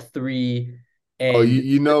 Minnesota's up 3. Oh, you And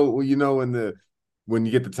you know you know when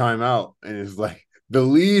you get the timeout and it's like the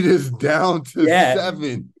lead is down to yeah,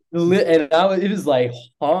 7. it was like,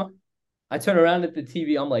 huh? I turn around at the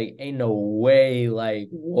TV. I'm like, ain't no way. Like,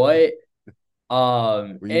 what?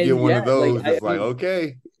 When you get And one yeah, of like, those, I it's like, mean,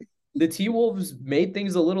 okay. the T Wolves made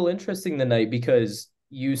things a little interesting tonight because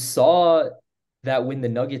you saw that when the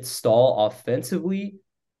Nuggets stall offensively,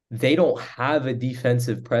 they don't have a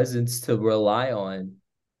defensive presence to rely on.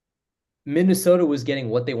 Minnesota was getting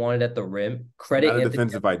what they wanted at the rim. Not Credit a Anthony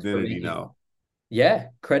defensive Edwards for identity, making, no. yeah,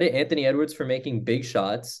 credit Anthony Edwards for making big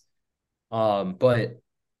shots. But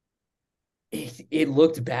it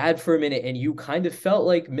looked bad for a minute, and you kind of felt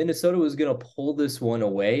like Minnesota was gonna pull this one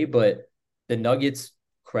away, but the Nuggets,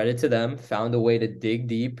 credit to them, found a way to dig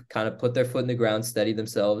deep, kind of put their foot in the ground, steady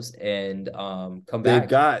themselves, and come They've back.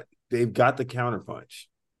 got they've got the counterpunch.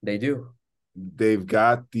 They do. They've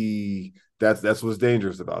got the that's what's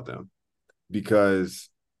dangerous about them because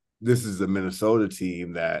this is a Minnesota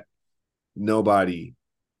team that nobody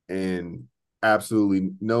and absolutely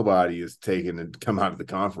nobody is taking to come out of the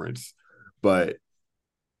conference. But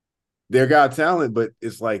they're got talent, but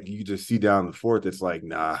it's like you just see down the fourth, it's like,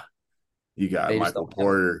 nah, you got They just Michael don't have it.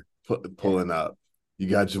 Porter Yeah. pulling up. You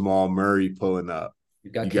got Jamal Murray pulling up.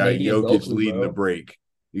 You've got You got Canadian Jokic Doku, leading the bro. break.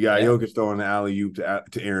 You got Yeah. Jokic throwing the alley oop to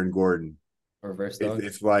Aaron Gordon. Reverse It's dunk.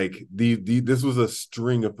 it's like this was a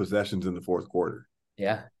string of possessions in the fourth quarter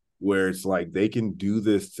Yeah. where it's like they can do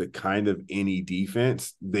this to kind of any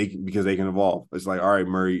defense because they can evolve. It's like, all right,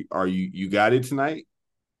 Murray, are you got it tonight?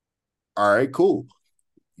 All right, cool.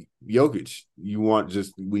 Jokic, you want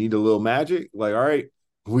just we need a little magic? Like, all right,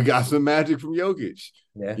 we got some magic from Jokic,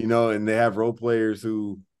 Yeah. and they have role players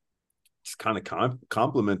who just kind of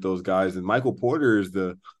complement those guys. And Michael Porter is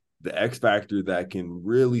the X factor that can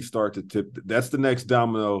really start to tip. That's the next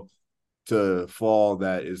domino to fall.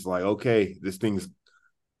 That is like, okay, this thing's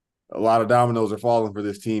a lot of dominoes are falling for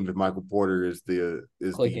this team if Michael Porter is the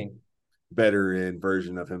Clicking. better in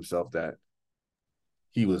version of himself that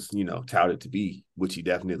he was, touted to be, which he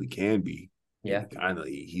definitely can be. And Yeah.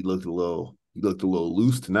 he looked a little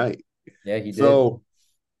loose tonight. Yeah, he did. So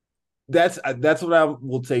that's what I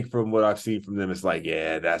will take from what I've seen from them. It's like,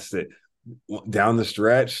 yeah, that's it. Down the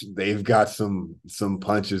stretch, they've got some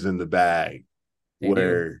punches in the bag They do.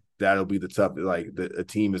 where that'll be the tough. Like a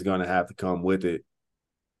team is going to have to come with it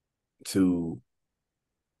to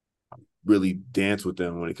really dance with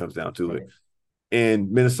them when it comes down to it. Right.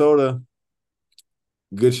 And Minnesota,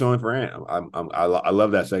 good showing for Ant. I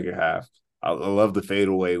love that second half. I love the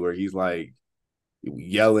fadeaway where he's like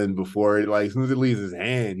yelling before it, like as soon as it leaves his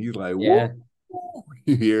hand, he's like, "Whoa!" Yeah.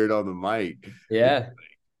 You hear it on the mic. It's Yeah.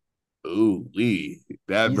 ooh, wee,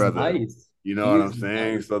 that He's brother. nice. You know He what I'm is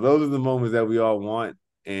saying? nice. So those are the moments that we all want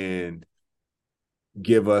and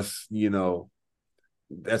give us,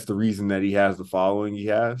 that's the reason that he has the following he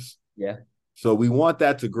has. Yeah. So we want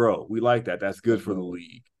that to grow. We like that. That's good for the Definitely.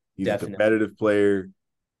 league. He's a Definitely. competitive player.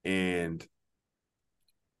 And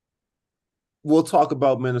we'll talk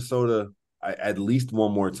about Minnesota at least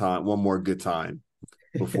one more time, one more good time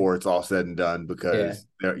before it's all said and done Yeah. because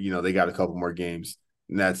they got a couple more games.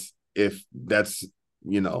 And that's if this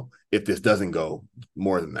doesn't go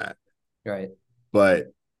more than that. Right. But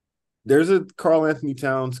there's a Carl Anthony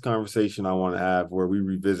Towns conversation I want to have where we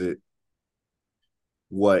revisit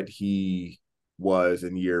what he was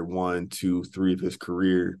in year 1, 2, 3 of his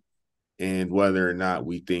career and whether or not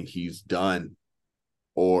we think he's done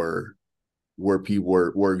or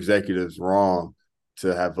were executives wrong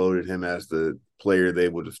to have voted him as the player they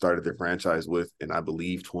would have started their franchise with in I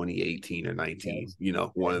believe 2018 or 19, Yes.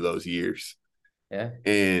 one Yeah. of those years. Yeah.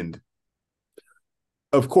 And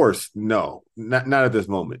of course, no, not at this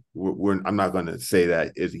moment. I'm not going to say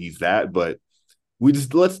that he's that, but we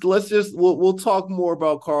just let's just we'll talk more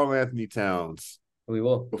about Carl Anthony Towns We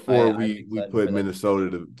will. before I'm we excited put for that.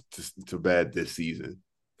 Minnesota to bed this season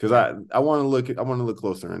because Yeah. I want to look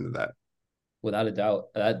closer into that. Without a doubt.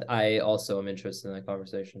 I also am interested in that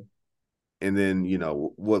conversation. And then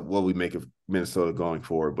what we make of Minnesota going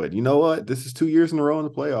forward. But you know what? This is 2 years in a row in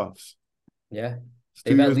the playoffs. Yeah. It's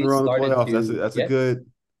two They've at years in a row least in the started playoffs. to, That's a yeah. good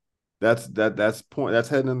that's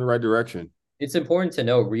heading in the right direction. It's important to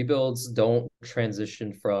know rebuilds don't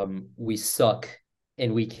transition from we suck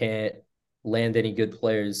and we can't land any good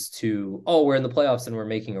players to, oh, we're in the playoffs and we're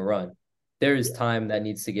making a run. There is time that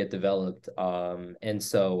needs to get developed. And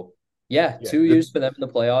so, yeah, Yeah, 2 years for them in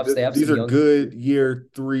the playoffs. They have these some are young, good year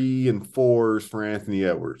 3 and 4s for Anthony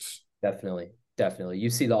Edwards. definitely, definitely. You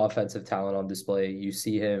see the offensive talent on display. You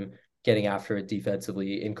see him getting after it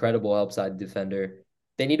defensively. Incredible upside defender.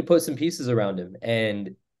 They need to put some pieces around him,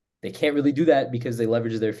 and they can't really do that because they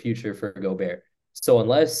leverage their future for Gobert. So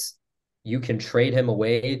unless you can trade him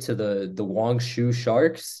away to the Wangshu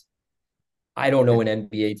Sharks, I don't know an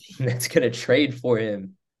NBA team that's going to trade for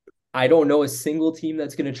him. I don't know a single team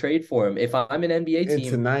that's going to trade for him. If I'm an NBA And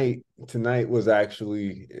team, tonight was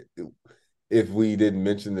actually, if we didn't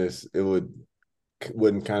mention this, it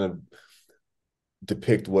wouldn't kind of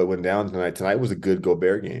depict what went down tonight. Tonight was a good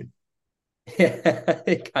Gobert game. Yeah,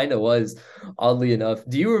 it kind of was, oddly enough.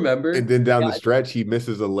 Do you And remember? then down the Yeah, stretch, he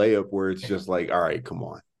misses a layup where it's just like, all right, come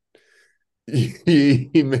on. And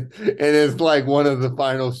it's like one of the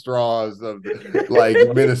final straws of like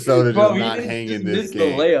Minnesota just bro, he not didn't hanging just this miss the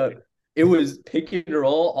game. layup. It was pick and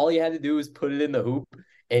roll. All he had to do was put it in the hoop,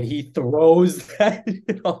 and he throws that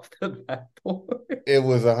off the backboard. It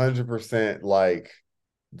was 100% like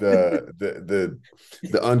the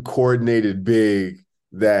uncoordinated big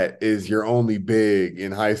that is your only big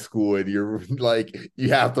in high school, and you're like you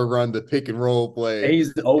have to run the pick and roll And play, he's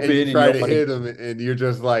and you open, and try to nobody. hit him, and you're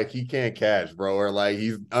just like he can't catch, bro, or like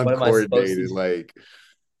he's What am I supposed to uncoordinated, do? like.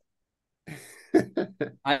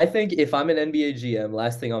 I think if I'm an NBA GM,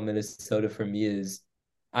 last thing on Minnesota for me is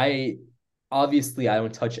I obviously I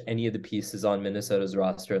don't touch any of the pieces on Minnesota's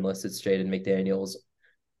roster unless it's Jaden McDaniels.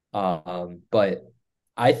 But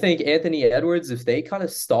I think Anthony Edwards, if they kind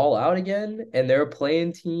of stall out again and they're a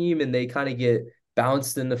playing team and they kind of get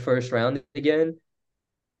bounced in the first round again,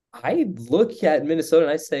 I look at Minnesota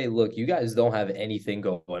and I say, look, you guys don't have anything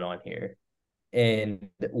going on here. And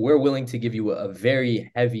we're willing to give you a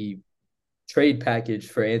very heavy trade package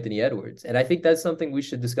for Anthony Edwards. And I think that's something we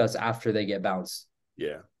should discuss after they get bounced.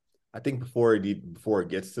 Yeah, I think before it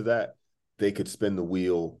gets to that, they could spin the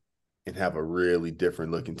wheel and have a really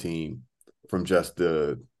different looking team from just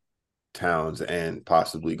the Towns and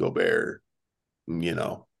possibly Gobert. You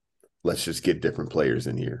know, let's just get different players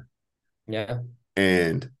in here, Yeah.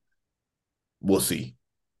 and we'll see.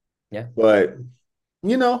 Yeah. But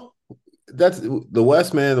you know, that's the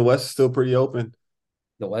West, man. The West is still pretty open.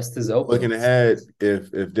 The West is open. Looking ahead,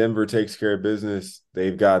 if Denver takes care of business,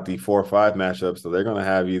 they've got the 4 or 5 matchups, so they're going to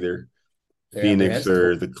have either They have their Phoenix hands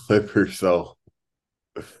or full. the Clippers. So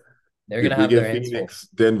They're if gonna we have their get hands full. Phoenix,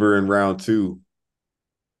 Denver in round 2,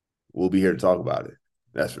 we'll be here to talk about it.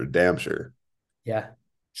 That's for damn sure. Yeah.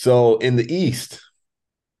 So in the East,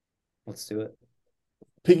 Let's do it.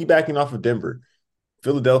 piggybacking off of Denver,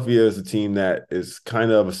 Philadelphia is a team that is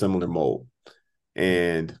kind of a similar mold.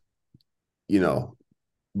 And, you know,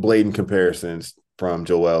 blatant comparisons from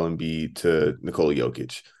Joel Embiid to Nikola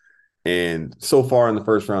Jokic. And so far in the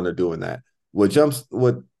first round, they're doing that. What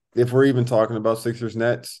if we're even talking about Sixers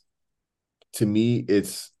Nets, to me,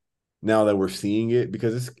 it's now that we're seeing it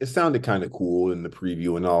because it sounded kind of cool in the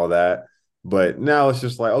preview and all that. But now it's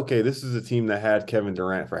just like, okay, this is a team that had Kevin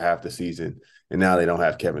Durant for half the season, and now they don't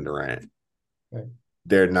have Kevin Durant. Right.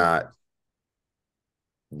 They're not,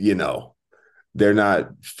 you know, they're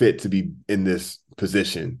not fit to be in this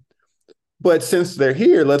position. But since they're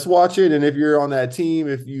here, let's watch it. And if you're on that team,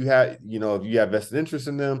 if you have vested interest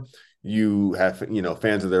in them, you have,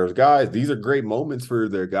 fans of those guys, these are great moments for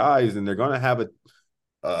their guys, and they're going to have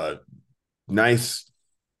a nice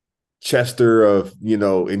chester of,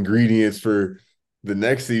 ingredients for the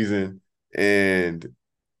next season. And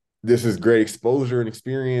this is great exposure and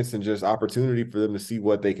experience and just opportunity for them to see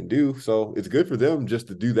what they can do. So it's good for them just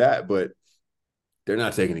to do that, but they're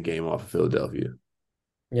not taking the game off of Philadelphia.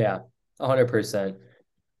 Yeah. 100%.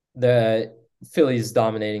 The Phillies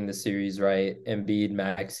dominating the series, right? Embiid,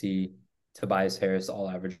 Maxey, Tobias Harris all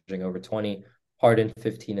averaging over 20. Harden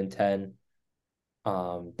 15 and 10.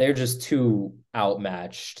 They're just too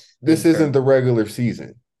outmatched in This isn't terms. the regular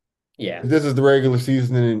season. Yeah. If this is the regular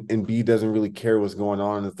season, and B doesn't really care what's going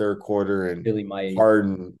on in the third quarter, and Philly might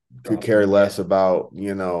Harden could drop care 30. less about,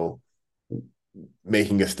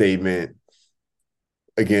 making a statement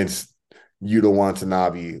against Yuta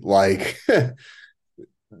Watanabe. Like,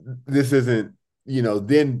 this isn't,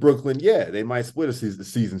 then Brooklyn, yeah, they might split a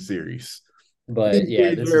season series. But Big yeah, stage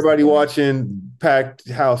for this is the everybody one. watching, packed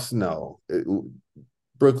house. No,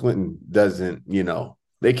 Brooklyn doesn't,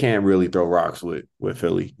 they can't really throw rocks with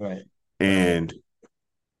Philly. Right. And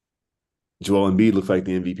Joel Embiid looks like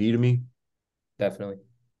the MVP to me. Definitely.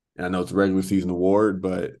 And I know it's a regular season award,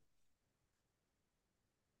 but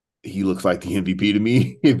he looks like the MVP to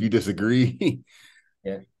me. If you disagree,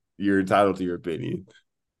 Yeah. you're entitled to your opinion.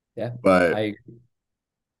 Yeah. But I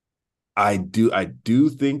I do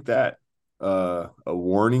think that a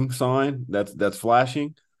warning sign that's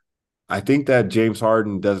flashing. I think that James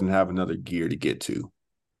Harden doesn't have another gear to get to.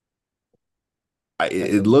 I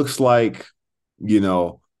It feel looks like,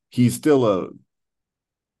 he's still a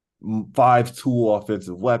 5 tool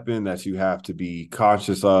offensive weapon that you have to be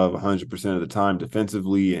conscious of 100% of the time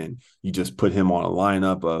defensively. And you just put him on a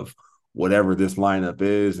lineup of whatever this lineup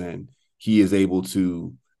is, and he is able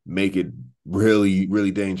to make it really,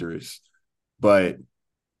 really dangerous. But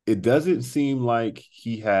it doesn't seem like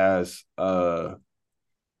he has a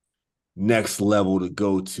next level to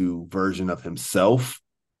go to version of himself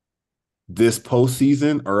this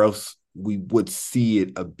postseason, or else we would see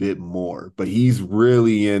it a bit more. But he's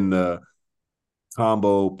really in the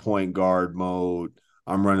combo point guard mode.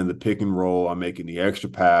 I'm running the pick and roll. I'm making the extra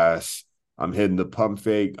pass. I'm hitting the pump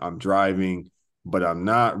fake. I'm driving, but I'm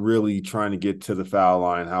not really trying to get to the foul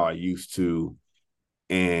line how I used to.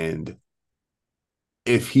 And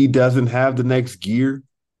if he doesn't have the next gear,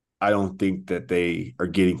 I don't think that they are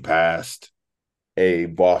getting past a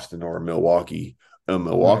Boston or a Right.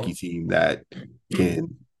 Milwaukee team that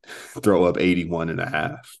can throw up 81 and a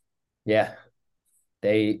half Yeah.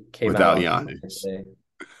 They came out without on Giannis. today.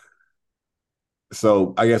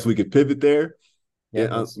 So I guess we could pivot there,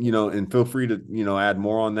 Yeah, let's and feel free to, add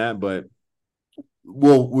more on that. But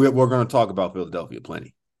we're going to talk about Philadelphia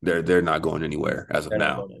plenty. They're not going anywhere as of they're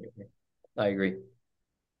not now. going anywhere. I agree.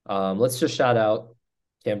 Let's just shout out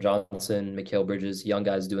Cam Johnson, Mikal Bridges, young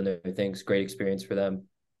guys doing their things. Great experience for them.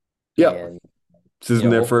 Yep. And, This isn't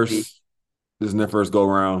their hopefully, first. This is their first go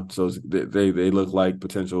around, so they look like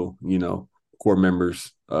potential, core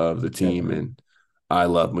members of the team. definitely, And I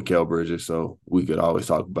love Mikal Bridges, so we could always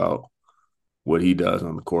talk about what he does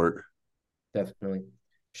on the court. definitely.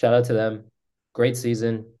 Shout out to them. Great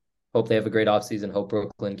season. Hope they have a great offseason. Hope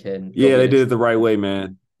Brooklyn can go Yeah, they get did it. it the right way,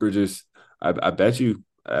 man. Bridges, I bet you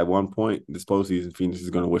at one point this postseason, Phoenix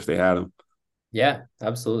is going to wish they had him. Yeah,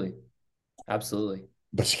 absolutely. Absolutely.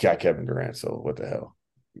 But you got Kevin Durant, so what the hell?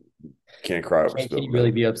 Can't cry over Can spilled you really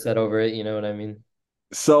milk. be upset over it? You know what I mean?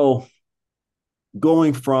 So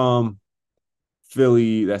going from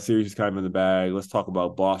Philly, that series is kind of in the bag. Let's talk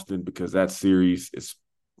about Boston because that series is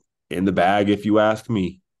in the bag, if you ask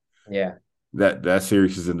me. Yeah. That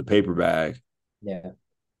series is in the paper bag Yeah.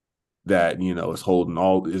 that is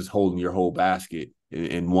holding your whole basket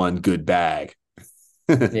in one good bag.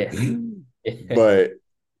 Yeah. But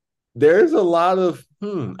there's a lot of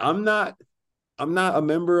I'm not a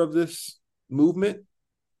member of this movement,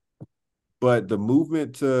 but the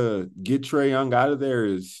movement to get Trae Young out of there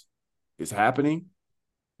is happening.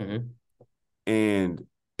 Mhm. And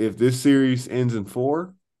if this series ends in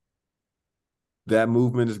 4, that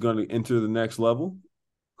movement is going to enter the next level.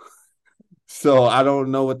 So I don't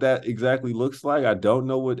know what that exactly looks like. I don't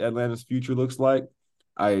know what Atlanta's future looks like.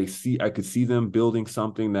 I could see them building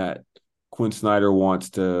something that Quinn Snyder wants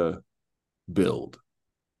to build.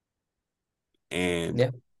 And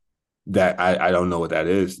Yeah. that I don't know what that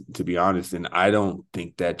is, to be honest. And I don't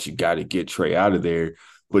think that you got to get Trae out of there.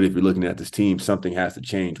 But if you're looking at this team, something has to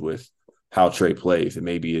change with how Trae plays. And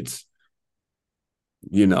maybe it's,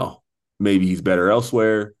 you know, maybe he's better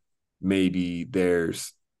elsewhere. Maybe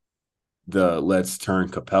there's let's turn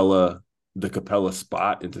the Capella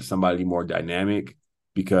spot into somebody more dynamic,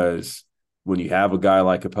 because when you have a guy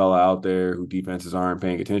like Capella out there who defenses aren't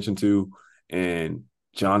paying attention to, and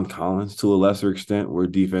John Collins to a lesser extent, where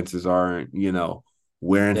defenses aren't,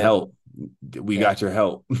 wearing Yeah. help. We Yeah. got your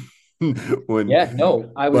help. when Yeah.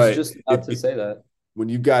 No, I was but just about to say that when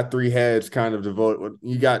you've got three heads kind of devoted,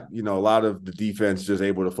 you got, a lot of the defense just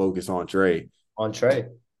able to focus on Trey. on Trey We're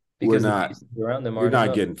because the not pieces around them you're aren't not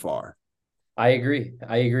enough. getting far. I agree.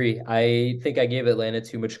 I agree. I think I gave Atlanta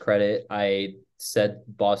too much credit. I said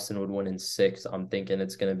Boston would win in 6. I'm thinking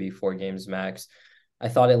it's going to be 4 games max. I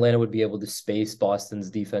thought Atlanta would be able to space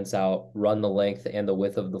Boston's defense out, run the length and the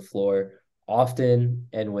width of the floor often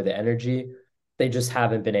and with energy. They just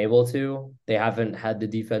haven't been able to. They haven't had the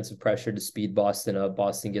defensive pressure to speed Boston up.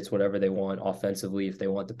 Boston gets whatever they want offensively. If they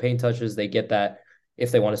want the paint touches, they get that.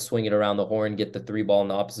 If they want to swing it around the horn, get the 3 ball in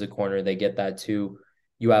the opposite corner, they get that too.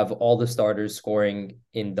 You have all the starters scoring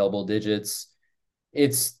in double digits.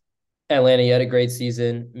 It's Atlanta. You had a great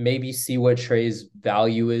season. Maybe see what Trey's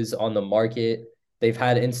value is on the market. They've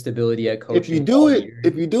had instability at coaching all If year.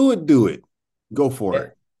 you do it, do it. Go for Yeah,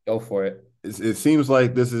 it. go for it. It seems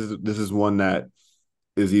like this is one that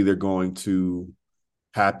is either going to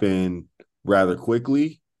happen rather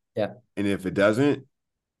quickly, Yeah, and if it doesn't,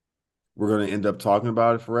 we're going to end up talking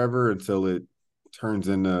about it forever until it turns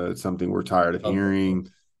into something we're tired of something hearing, else.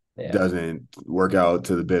 Yeah, doesn't work out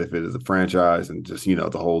to the benefit of the franchise, and just, the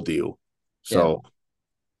whole deal. yeah. So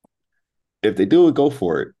if they do it, go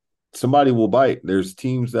for it. Somebody will bite. There's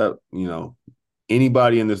teams that,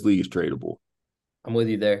 anybody in this league is tradable. I'm with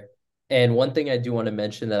you there. And one thing I do want to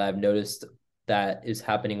mention that I've noticed that is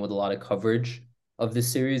happening with a lot of coverage of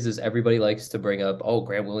this series is everybody likes to bring up, oh,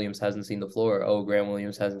 Grant Williams hasn't seen the floor. Oh, Grant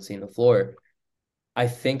Williams hasn't seen the floor. I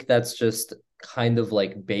think that's just kind of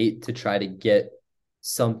like bait to try to get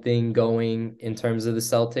something going in terms of the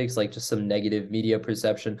Celtics, like just some negative media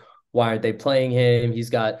perception. Why aren't they playing him?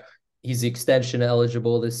 He's extension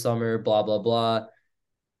eligible this summer, blah, blah, blah.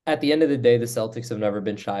 At the end of the day, the Celtics have never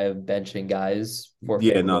been shy of benching guys for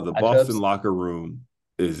Yeah, no, favorable the Boston matchups. locker room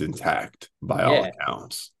is intact by all Yeah,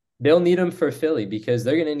 accounts. they'll need him for Philly because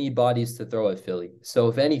they're gonna need bodies to throw at Philly. So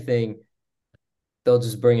if anything, they'll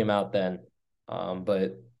just bring him out then.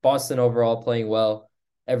 But Boston overall playing well.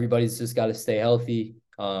 Everybody's just got to stay healthy,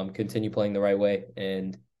 continue playing the right way,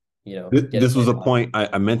 and get it This was a later on. point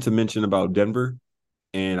I meant to mention about Denver,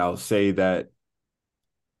 and I'll say that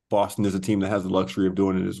Boston is a team that has the luxury of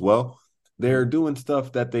doing it as well. They're Mhm. doing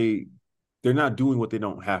stuff that they're not doing what they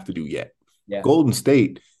don't have to do yet. Yeah, Golden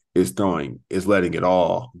State is letting it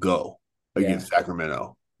all go yeah, against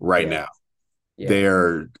Sacramento right yeah, now. yeah. They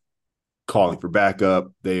are calling for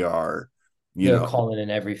backup. They are, you They're know, calling in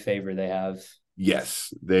every favor they have.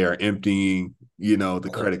 yes, they are emptying, the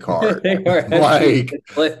credit card. They are emptying Like, the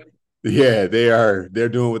clip. yeah, they're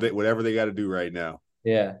doing whatever they got to do right now.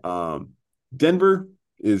 Yeah, Um, Denver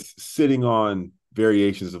is sitting on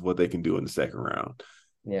variations of what they can do in the second round.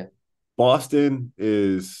 yeah, Boston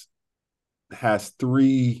is has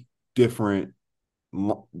three different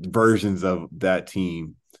versions of that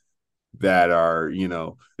team that are,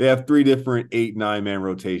 they have three different 8, 9 man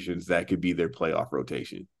rotations that could be their playoff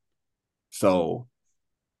rotation. So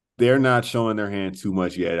they're not showing their hand too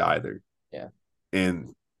much yet either. yeah,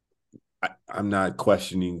 And I'm not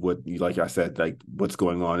questioning like I said, like what's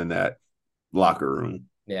going on in that locker room.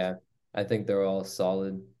 yeah. I think they're all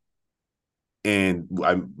solid. And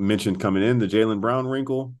I mentioned coming in the Jaylen Brown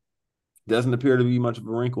wrinkle doesn't appear to be much of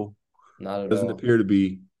a wrinkle. Not at Doesn't all. appear to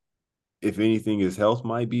be. If anything, his health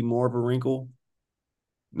might be more of a wrinkle.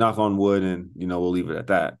 Knock on wood, and we'll leave it at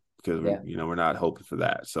that because Yeah, we're not hoping for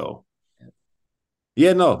that. So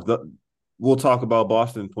yeah, no, we'll talk about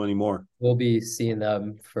Boston plenty more. we'll be seeing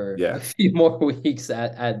them for a Yeah, few more weeks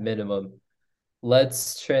at minimum.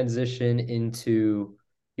 Let's transition into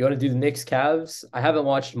you want to do the Knicks Cavs? I haven't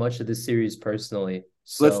watched much of this series personally.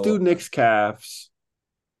 let's do So Knicks Cavs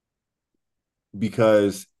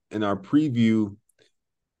because in our preview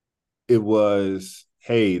it was,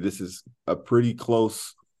 hey, this is a pretty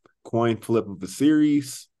close coin flip of the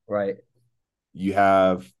series. right. You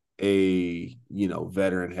have a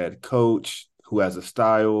veteran head coach who has a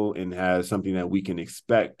style and has something that we can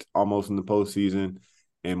expect almost in the postseason,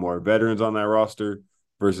 and more veterans on that roster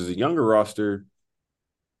versus a younger roster,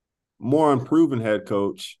 more unproven head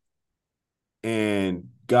coach, and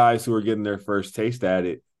guys who are getting their first taste at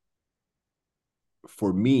it.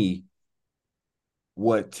 For me,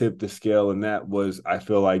 what tipped the scale in that was I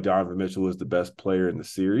feel like Donovan Mitchell was the best player in the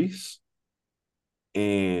series.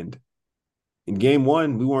 And in game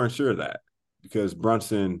one, we weren't sure of that because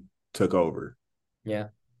Brunson took over. Yeah.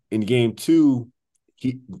 In game two,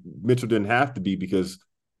 Mitchell didn't have to be because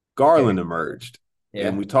Garland Darius. emerged. And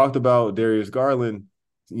Yeah. we talked about Darius Garland.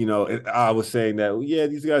 I was saying that, well, yeah,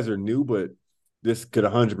 these guys are new, but this could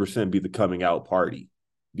 100% be the coming out party.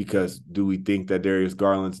 Because do we think that Darius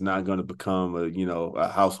Garland's not going to become a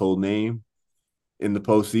household name in the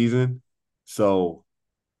postseason? So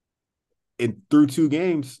through two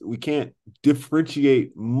games, we can't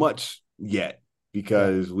differentiate much yet Yeah.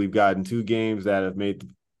 because we've gotten two games that have made the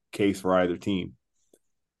case for either team.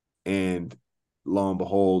 And lo and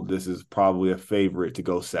behold, this is probably a favorite to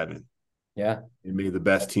go 7. Yeah. And may the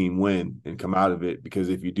best team win and come out of it, because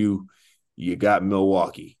if you do, you got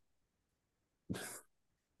Milwaukee.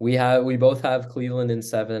 We both have Cleveland in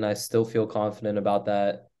 7. I still feel confident about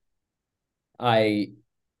that. I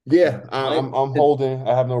Yeah, want I'm to holding.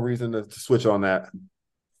 I have no reason to switch on that.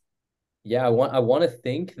 yeah, I want to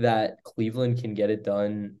think that Cleveland can get it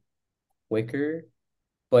done quicker,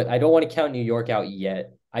 but I don't want to count New York out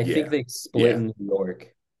yet. I think Yeah, they split yeah, in New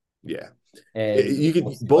York yeah. and You we'll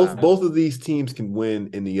could see what both happens. of these teams can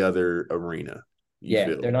win in the other arena. You Yeah,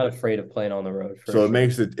 feel they're not afraid of playing on the road for so sure.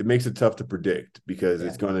 it makes it tough to predict because Yeah.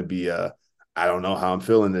 it's going to be I don't know how I'm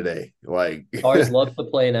feeling today. Like Stars love to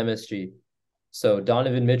play in MSG. So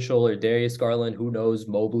Donovan Mitchell or Darius Garland, who knows,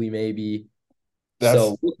 Mobley maybe.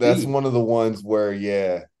 So we'll that's see. one of the ones where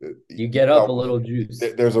You you get up a almost, little juice.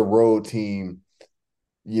 there's a road team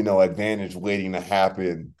advantage waiting to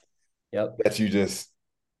happen Yep. that you just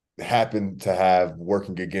happen to have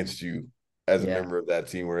working against you as a Yeah. member of that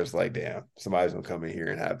team, where it's like, damn, somebody's gonna come in here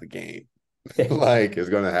and have the game. Like, it's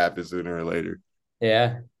gonna happen sooner or later.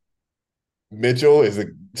 Yeah. Mitchell is a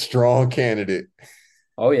strong candidate.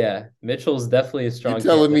 Oh yeah. Mitchell's definitely a You strong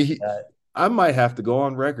telling candidate me for that. I might have to go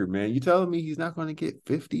on record, man. You telling me he's not going to get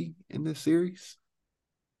 50 in this series?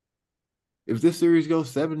 If this series goes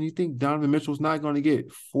 7, you think Donovan Mitchell's not going to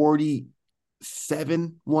get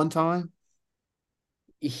 47 one time?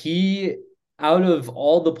 He out of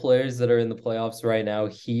all the players that are in the playoffs right now,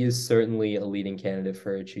 he is certainly a leading candidate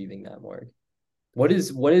for achieving that mark. What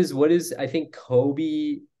is I think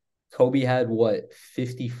Kobe Kobe had what,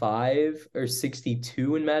 55 or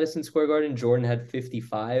 62 in Madison Square Garden. Jordan had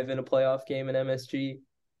 55 in a playoff game in MSG.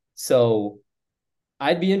 So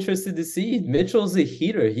I'd be interested to see. Mitchell's a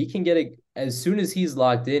heater. He can get it as soon as he's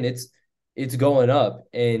locked in. It's going up,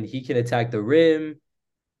 and he can attack the rim,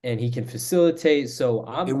 and he can facilitate. So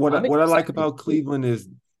And I'm what I like excited. about Cleveland is,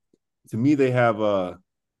 to me, they have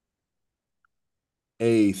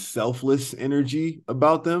a selfless energy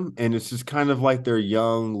about them, and it's just kind of like they're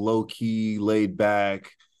young, low key, laid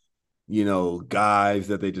back, guys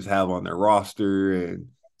that they just have on their roster, and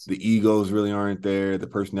the egos really aren't there. The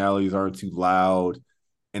personalities aren't too loud.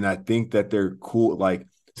 And I think that they're cool. Like,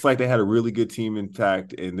 it's like they had a really good team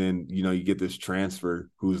intact. And then, you get this transfer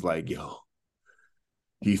who's like, yo,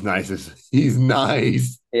 he's nice. He's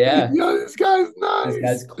nice. Yeah, This guy's this nice.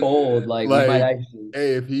 guy's cold. Like we might Like, actually.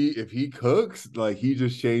 hey, if he cooks, like, he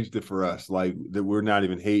just changed it for us. Like, that we're not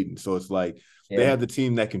even hating. So it's like they Yeah, have the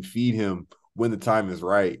team that can feed him when the time is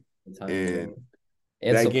right. the time's right And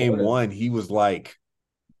and that game support him. one, he was like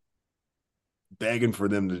begging for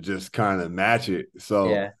them to just kind of match it. So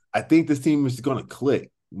Yeah, I think this team is going to click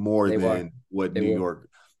more they will. than what They New will. York.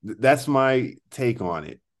 That's my take on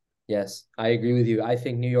it. Yes, I agree with you. I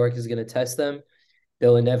think New York is going to test them.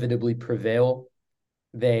 They'll inevitably prevail.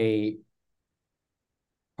 They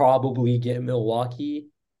probably get Milwaukee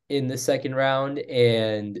in the second round,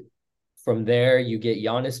 and from there you get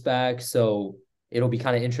Giannis back. So it'll be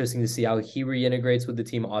kind of interesting to see how he reintegrates with the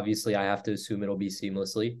team. Obviously, I have to assume it'll be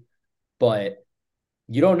seamlessly, but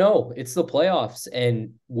you don't know. It's the playoffs,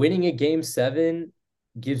 and winning a game seven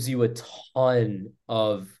gives you a ton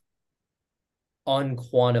of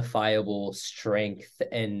unquantifiable strength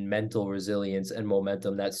and mental resilience and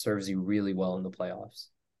momentum that serves you really well in the playoffs.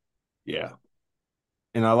 Yeah.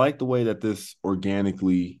 And I like the way that this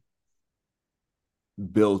organically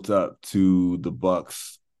built up to the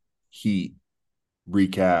Bucks Heat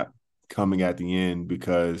recap coming at the end,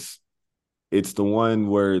 because it's the one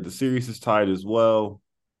where the series is tied as well.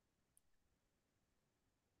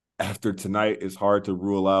 After tonight, it's hard to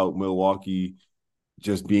rule out Milwaukee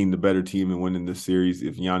just being the better team and winning this series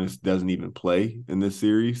if Giannis doesn't even play in this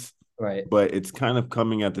series. Right. But it's kind of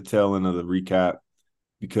coming at the tail end of the recap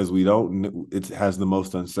because we don't. It has the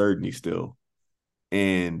most uncertainty still,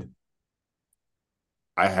 and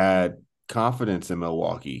I had confidence in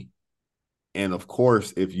Milwaukee. And of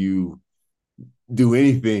course, if you do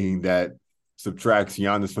anything that subtracts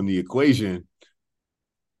Giannis from the equation,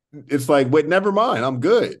 it's like, wait, never mind, I'm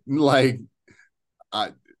good. Like, I,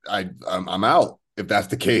 I'm out if that's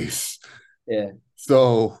the case. Yeah.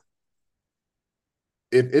 So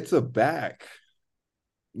if it's a back,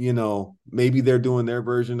 maybe they're doing their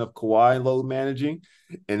version of Kawhi load managing.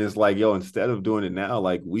 And it's like, yo, instead of doing it now,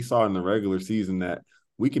 like we saw in the regular season, that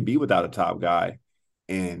we can be without a top guy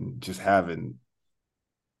and just having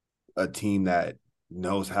a team that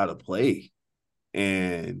knows how to play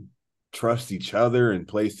and trust each other and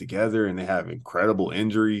plays together. And they have incredible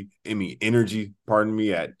energy, pardon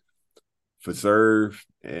me, at for serve.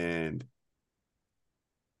 And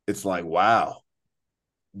it's like, wow,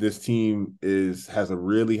 this team has a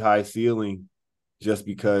really high ceiling just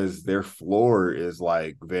because their floor is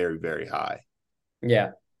like very, very high.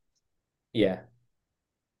 Yeah. Yeah.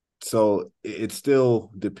 So it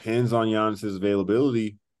still depends on Giannis's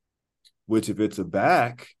availability, which if it's a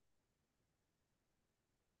back,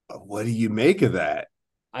 what do you make of that?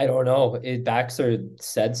 I don't know. Backs are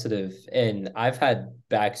sensitive, and I've had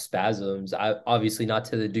back spasms. I obviously not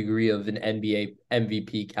to the degree of an NBA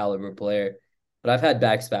MVP caliber player, but I've had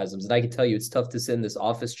back spasms, and I can tell you it's tough to sit in this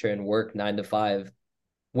office chair and work 9 to 5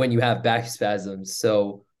 when you have back spasms.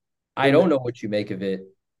 So I And don't know what you make of it.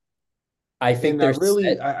 I think and I they're really,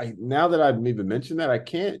 set. I now that I've even mentioned that, I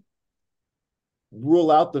can't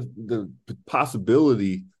rule out the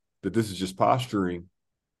possibility that this is just posturing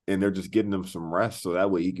and they're just getting him some rest so that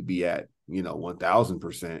way he could be at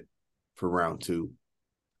 1,000% for round two.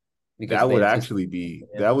 Because That they would anticipate actually be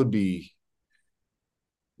him.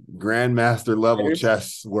 grandmaster level Riders,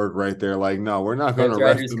 chess work right there. Like, no, we're not going Chance to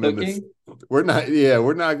rest Riders him in this. cooking. We're not. Yeah,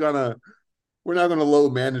 we're not gonna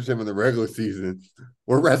load manage him in the regular season.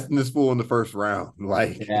 We're resting this fool in the first round.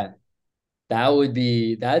 Like, Yeah,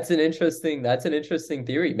 that's an interesting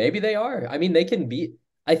theory. Maybe they are. I mean, they can beat.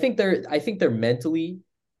 I think they're mentally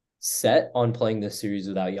set on playing this series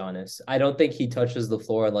without Giannis. I don't think he touches the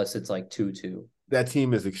floor unless it's like 2-2. that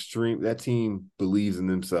team is extreme. That team believes in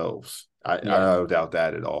themselves. I Yeah. don't doubt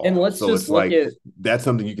that at And all. let's So just it's look like at that's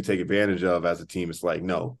something you can take advantage of as a team. It's like,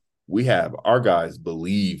 no, we have our guys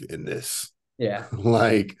believe in this. yeah.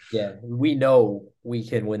 Like, Yeah, we know we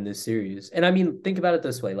can win this series. And I mean, think about it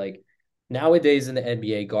this way, like Nowadays in the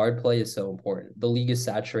NBA, guard play is so important. The league is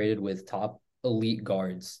saturated with top elite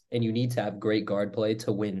guards, and you need to have great guard play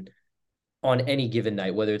to win on any given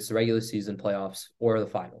night, whether it's the regular season, playoffs, or the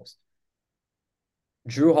finals.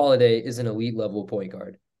 Drew Holiday is an elite level point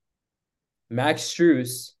guard. Max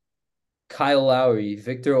Strus, Kyle Lowry,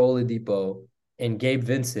 Victor Oladipo, and Gabe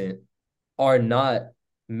Vincent are not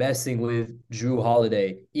messing with Drew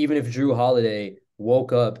Holiday, even if Drew Holiday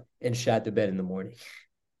woke up and shat the bed in the morning.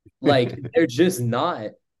 Like they're just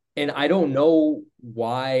not. And I don't know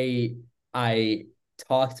why I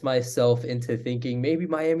talked myself into thinking maybe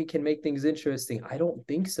Miami can make things interesting. I don't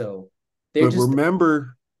think so. They're But just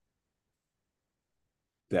remember,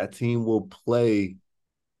 that team will play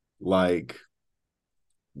like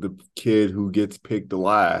the kid who gets picked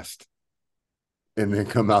last and then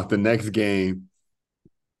come out the next game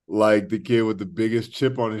like the kid with the biggest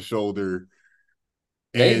chip on his shoulder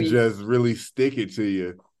and maybe just really stick it to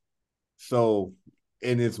you. So,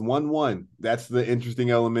 and it's 1-1. That's the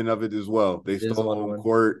interesting element of it as well. They it is stole one home one.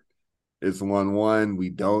 court. It's 1-1. We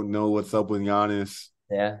don't know what's up with Giannis.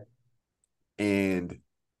 Yeah. And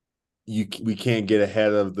we can't get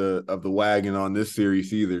ahead of the wagon on this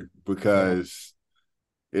series either Yeah. because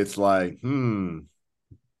it's like,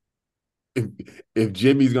 if, if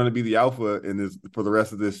Jimmy's going to be the alpha in this for the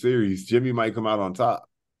rest of this series, Jimmy might come out on top.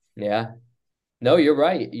 Yeah. No, you're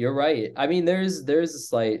right. You're right. I mean, there's a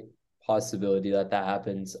slight possibility that that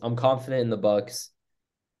happens. I'm confident in the Bucks.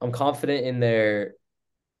 I'm confident in their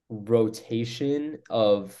rotation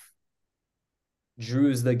of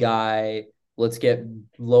Drew's the guy. Let's get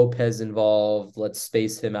Lopez involved. Let's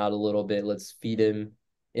space him out a little bit. Let's feed him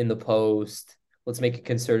in the post. Let's make a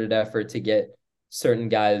concerted effort to get certain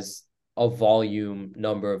guys a volume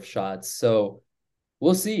number of shots. So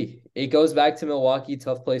we'll see. It goes back to Milwaukee,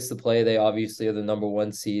 tough place to play. They obviously are the number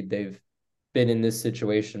one seed. They've been in this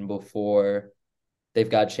situation before. They've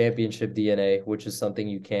got championship DNA, which is something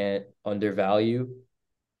you can't undervalue.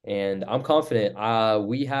 And I'm confident. I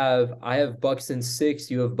have Bucks in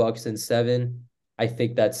 6, you have Bucks in 7. I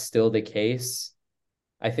think that's still the case.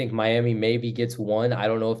 I think Miami maybe gets one. I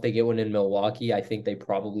don't know if they get one in Milwaukee. I think they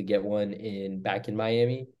probably get one in back in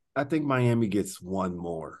Miami. I think Miami gets one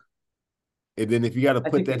more. And then if you got to I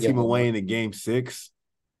put think they that get team one away more. in a game 6,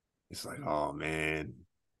 it's like, oh man.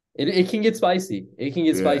 It can get spicy. It can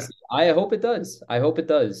get Yeah. spicy. I hope it does. I hope it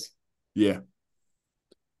does. Yeah.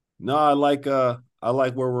 No, I like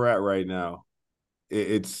where we're at right now.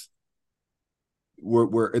 It's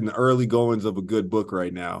we're in the early goings of a good book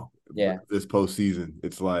right now. Yeah. This postseason,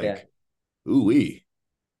 it's Yeah. like, ooh wee,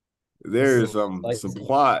 This is a there's little some spicy.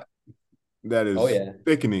 plot that Oh is yeah.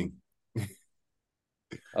 thickening.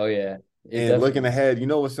 Oh yeah. It And looking definitely. ahead, you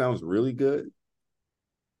know what sounds really good?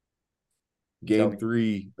 Tell Game me.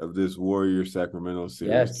 3 of this Warrior Sacramento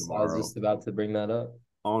series Yes, I was tomorrow just about to bring that up.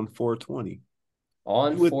 on 420.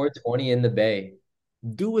 On Do it, 420 in the Bay.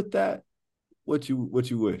 do with that what you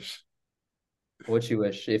wish. What you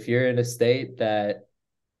wish. If you're in a state that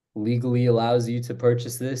legally allows you to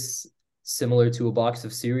purchase this similar to a box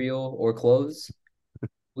of cereal or clothes,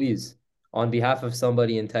 please, on behalf of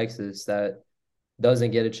somebody in Texas that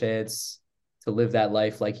doesn't get a chance to live that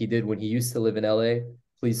life like he did when he used to live in LA,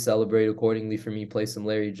 please celebrate accordingly for me. Play some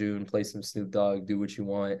Larry June, play some Snoop Dogg, do what you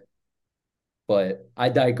want. But I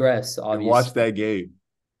digress, And watch obviously. that game.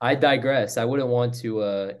 I digress. I wouldn't want to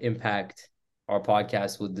impact our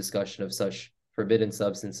podcast with discussion of such forbidden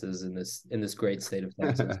substances in this great state of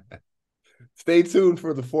Texas. Stay tuned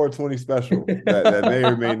for the 420 special that may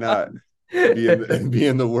or may not be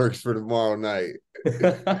in the works for tomorrow night.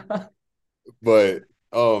 But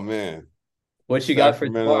oh man, What you got for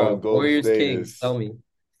Sacramento tomorrow? and Golden Warriors State Kings. is Tell me.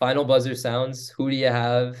 Final buzzer sounds. Who do you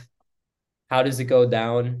have? How does it go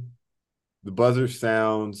down? the buzzer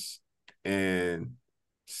sounds and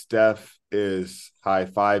Steph is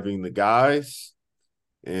high-fiving the guys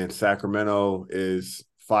and Sacramento is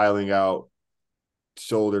filing out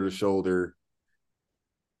shoulder to shoulder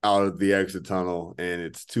out of the exit tunnel and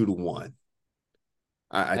it's 2-1.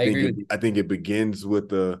 I agree with I think it begins with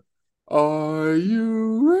the "Are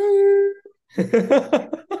you you. ready?"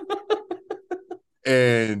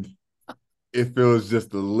 and it feels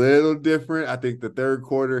just a little different. I think the third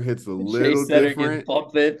quarter hits a little Chase Center gets different.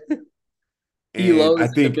 pumping. And Elo's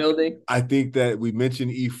in the building. I think that we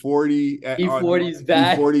mentioned E40 on E40's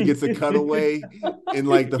back. E40 gets a cutaway in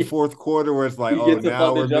like the fourth quarter where it's like, He oh, gets up now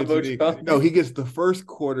on the we're mentioning no, jumbotron. he gets the first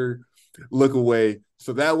quarter look away.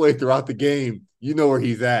 So that way throughout the game, you know where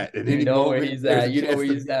he's at. At You any know where moment, he's there's at. a You know chance where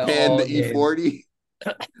to he's at pan the all game. E40.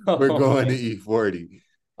 We're Oh going to my, E40.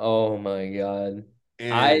 oh my God.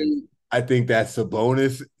 I And I think that's a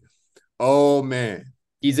bonus. Oh man.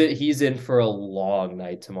 He's in for a long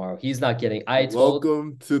night tomorrow. He's not getting. I told.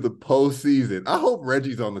 Welcome to the postseason. I hope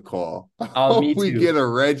Reggie's on the call. I Oh, hope me we get too. a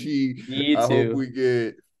Reggie. Me I hope we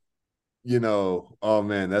too. get, oh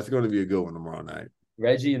man, that's going to be a good one tomorrow night.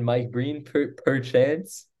 Reggie and Mike Breen per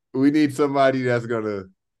chance. We need somebody that's gonna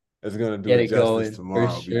do Get it it justice going for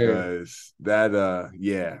tomorrow sure. because that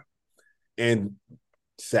yeah. And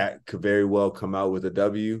Sack could very well come out with a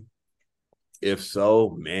W. If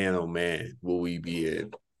so, man, oh man, will we be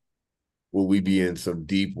in some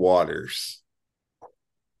deep waters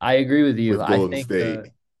I agree with you. with Golden State?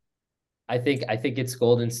 I think it's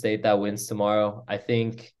Golden State that wins tomorrow. I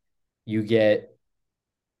think you get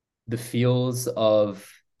the feels of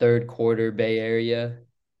third quarter Bay Area.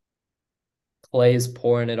 Clay's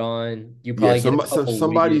pouring it on. You Yeah, probably get a couple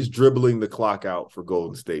somebody's Wiggins. dribbling the clock out for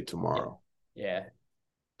Golden State Yeah. tomorrow, Yeah.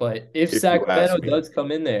 But if if you ask Sacramento me. does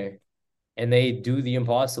come in there and they do the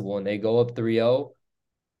impossible and they go up 3-0,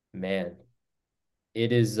 man,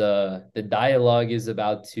 it is the dialogue is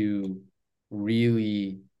about to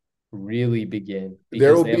really, really begin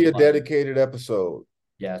There because will they have be a a lot. dedicated episode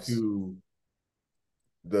Yes. to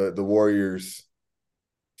the Warriors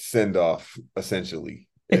send off, essentially.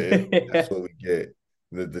 That's what we get.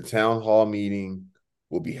 The town hall meeting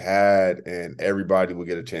will be had and everybody will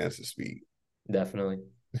get a chance to speak. Definitely.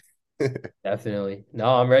 Definitely. No,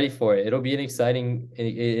 I'm ready for it. It'll be an exciting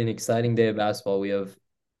day of basketball. We have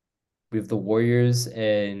the Warriors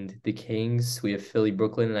and the Kings. We have Philly,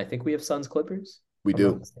 Brooklyn, and I think we have Suns, Clippers, We if I'm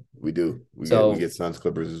not do. mistaken. We do. We get So Suns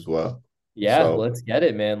Clippers as well. yeah, So let's get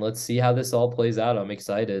it, man. Let's see how this all plays out. I'm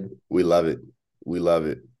excited. we love it. We love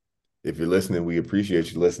it. If you're listening, we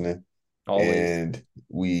appreciate you listening. Always. And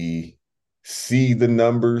we see the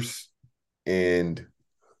numbers and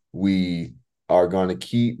we are going to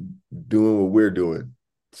keep doing what we're doing.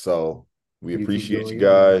 So we You keep doing appreciate what you you're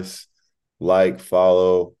doing. guys. Like,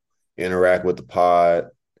 follow, interact with the pod,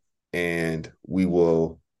 and we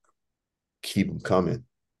will keep them coming.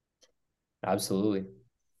 Absolutely.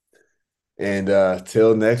 And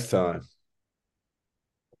till next time.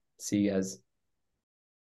 See you guys.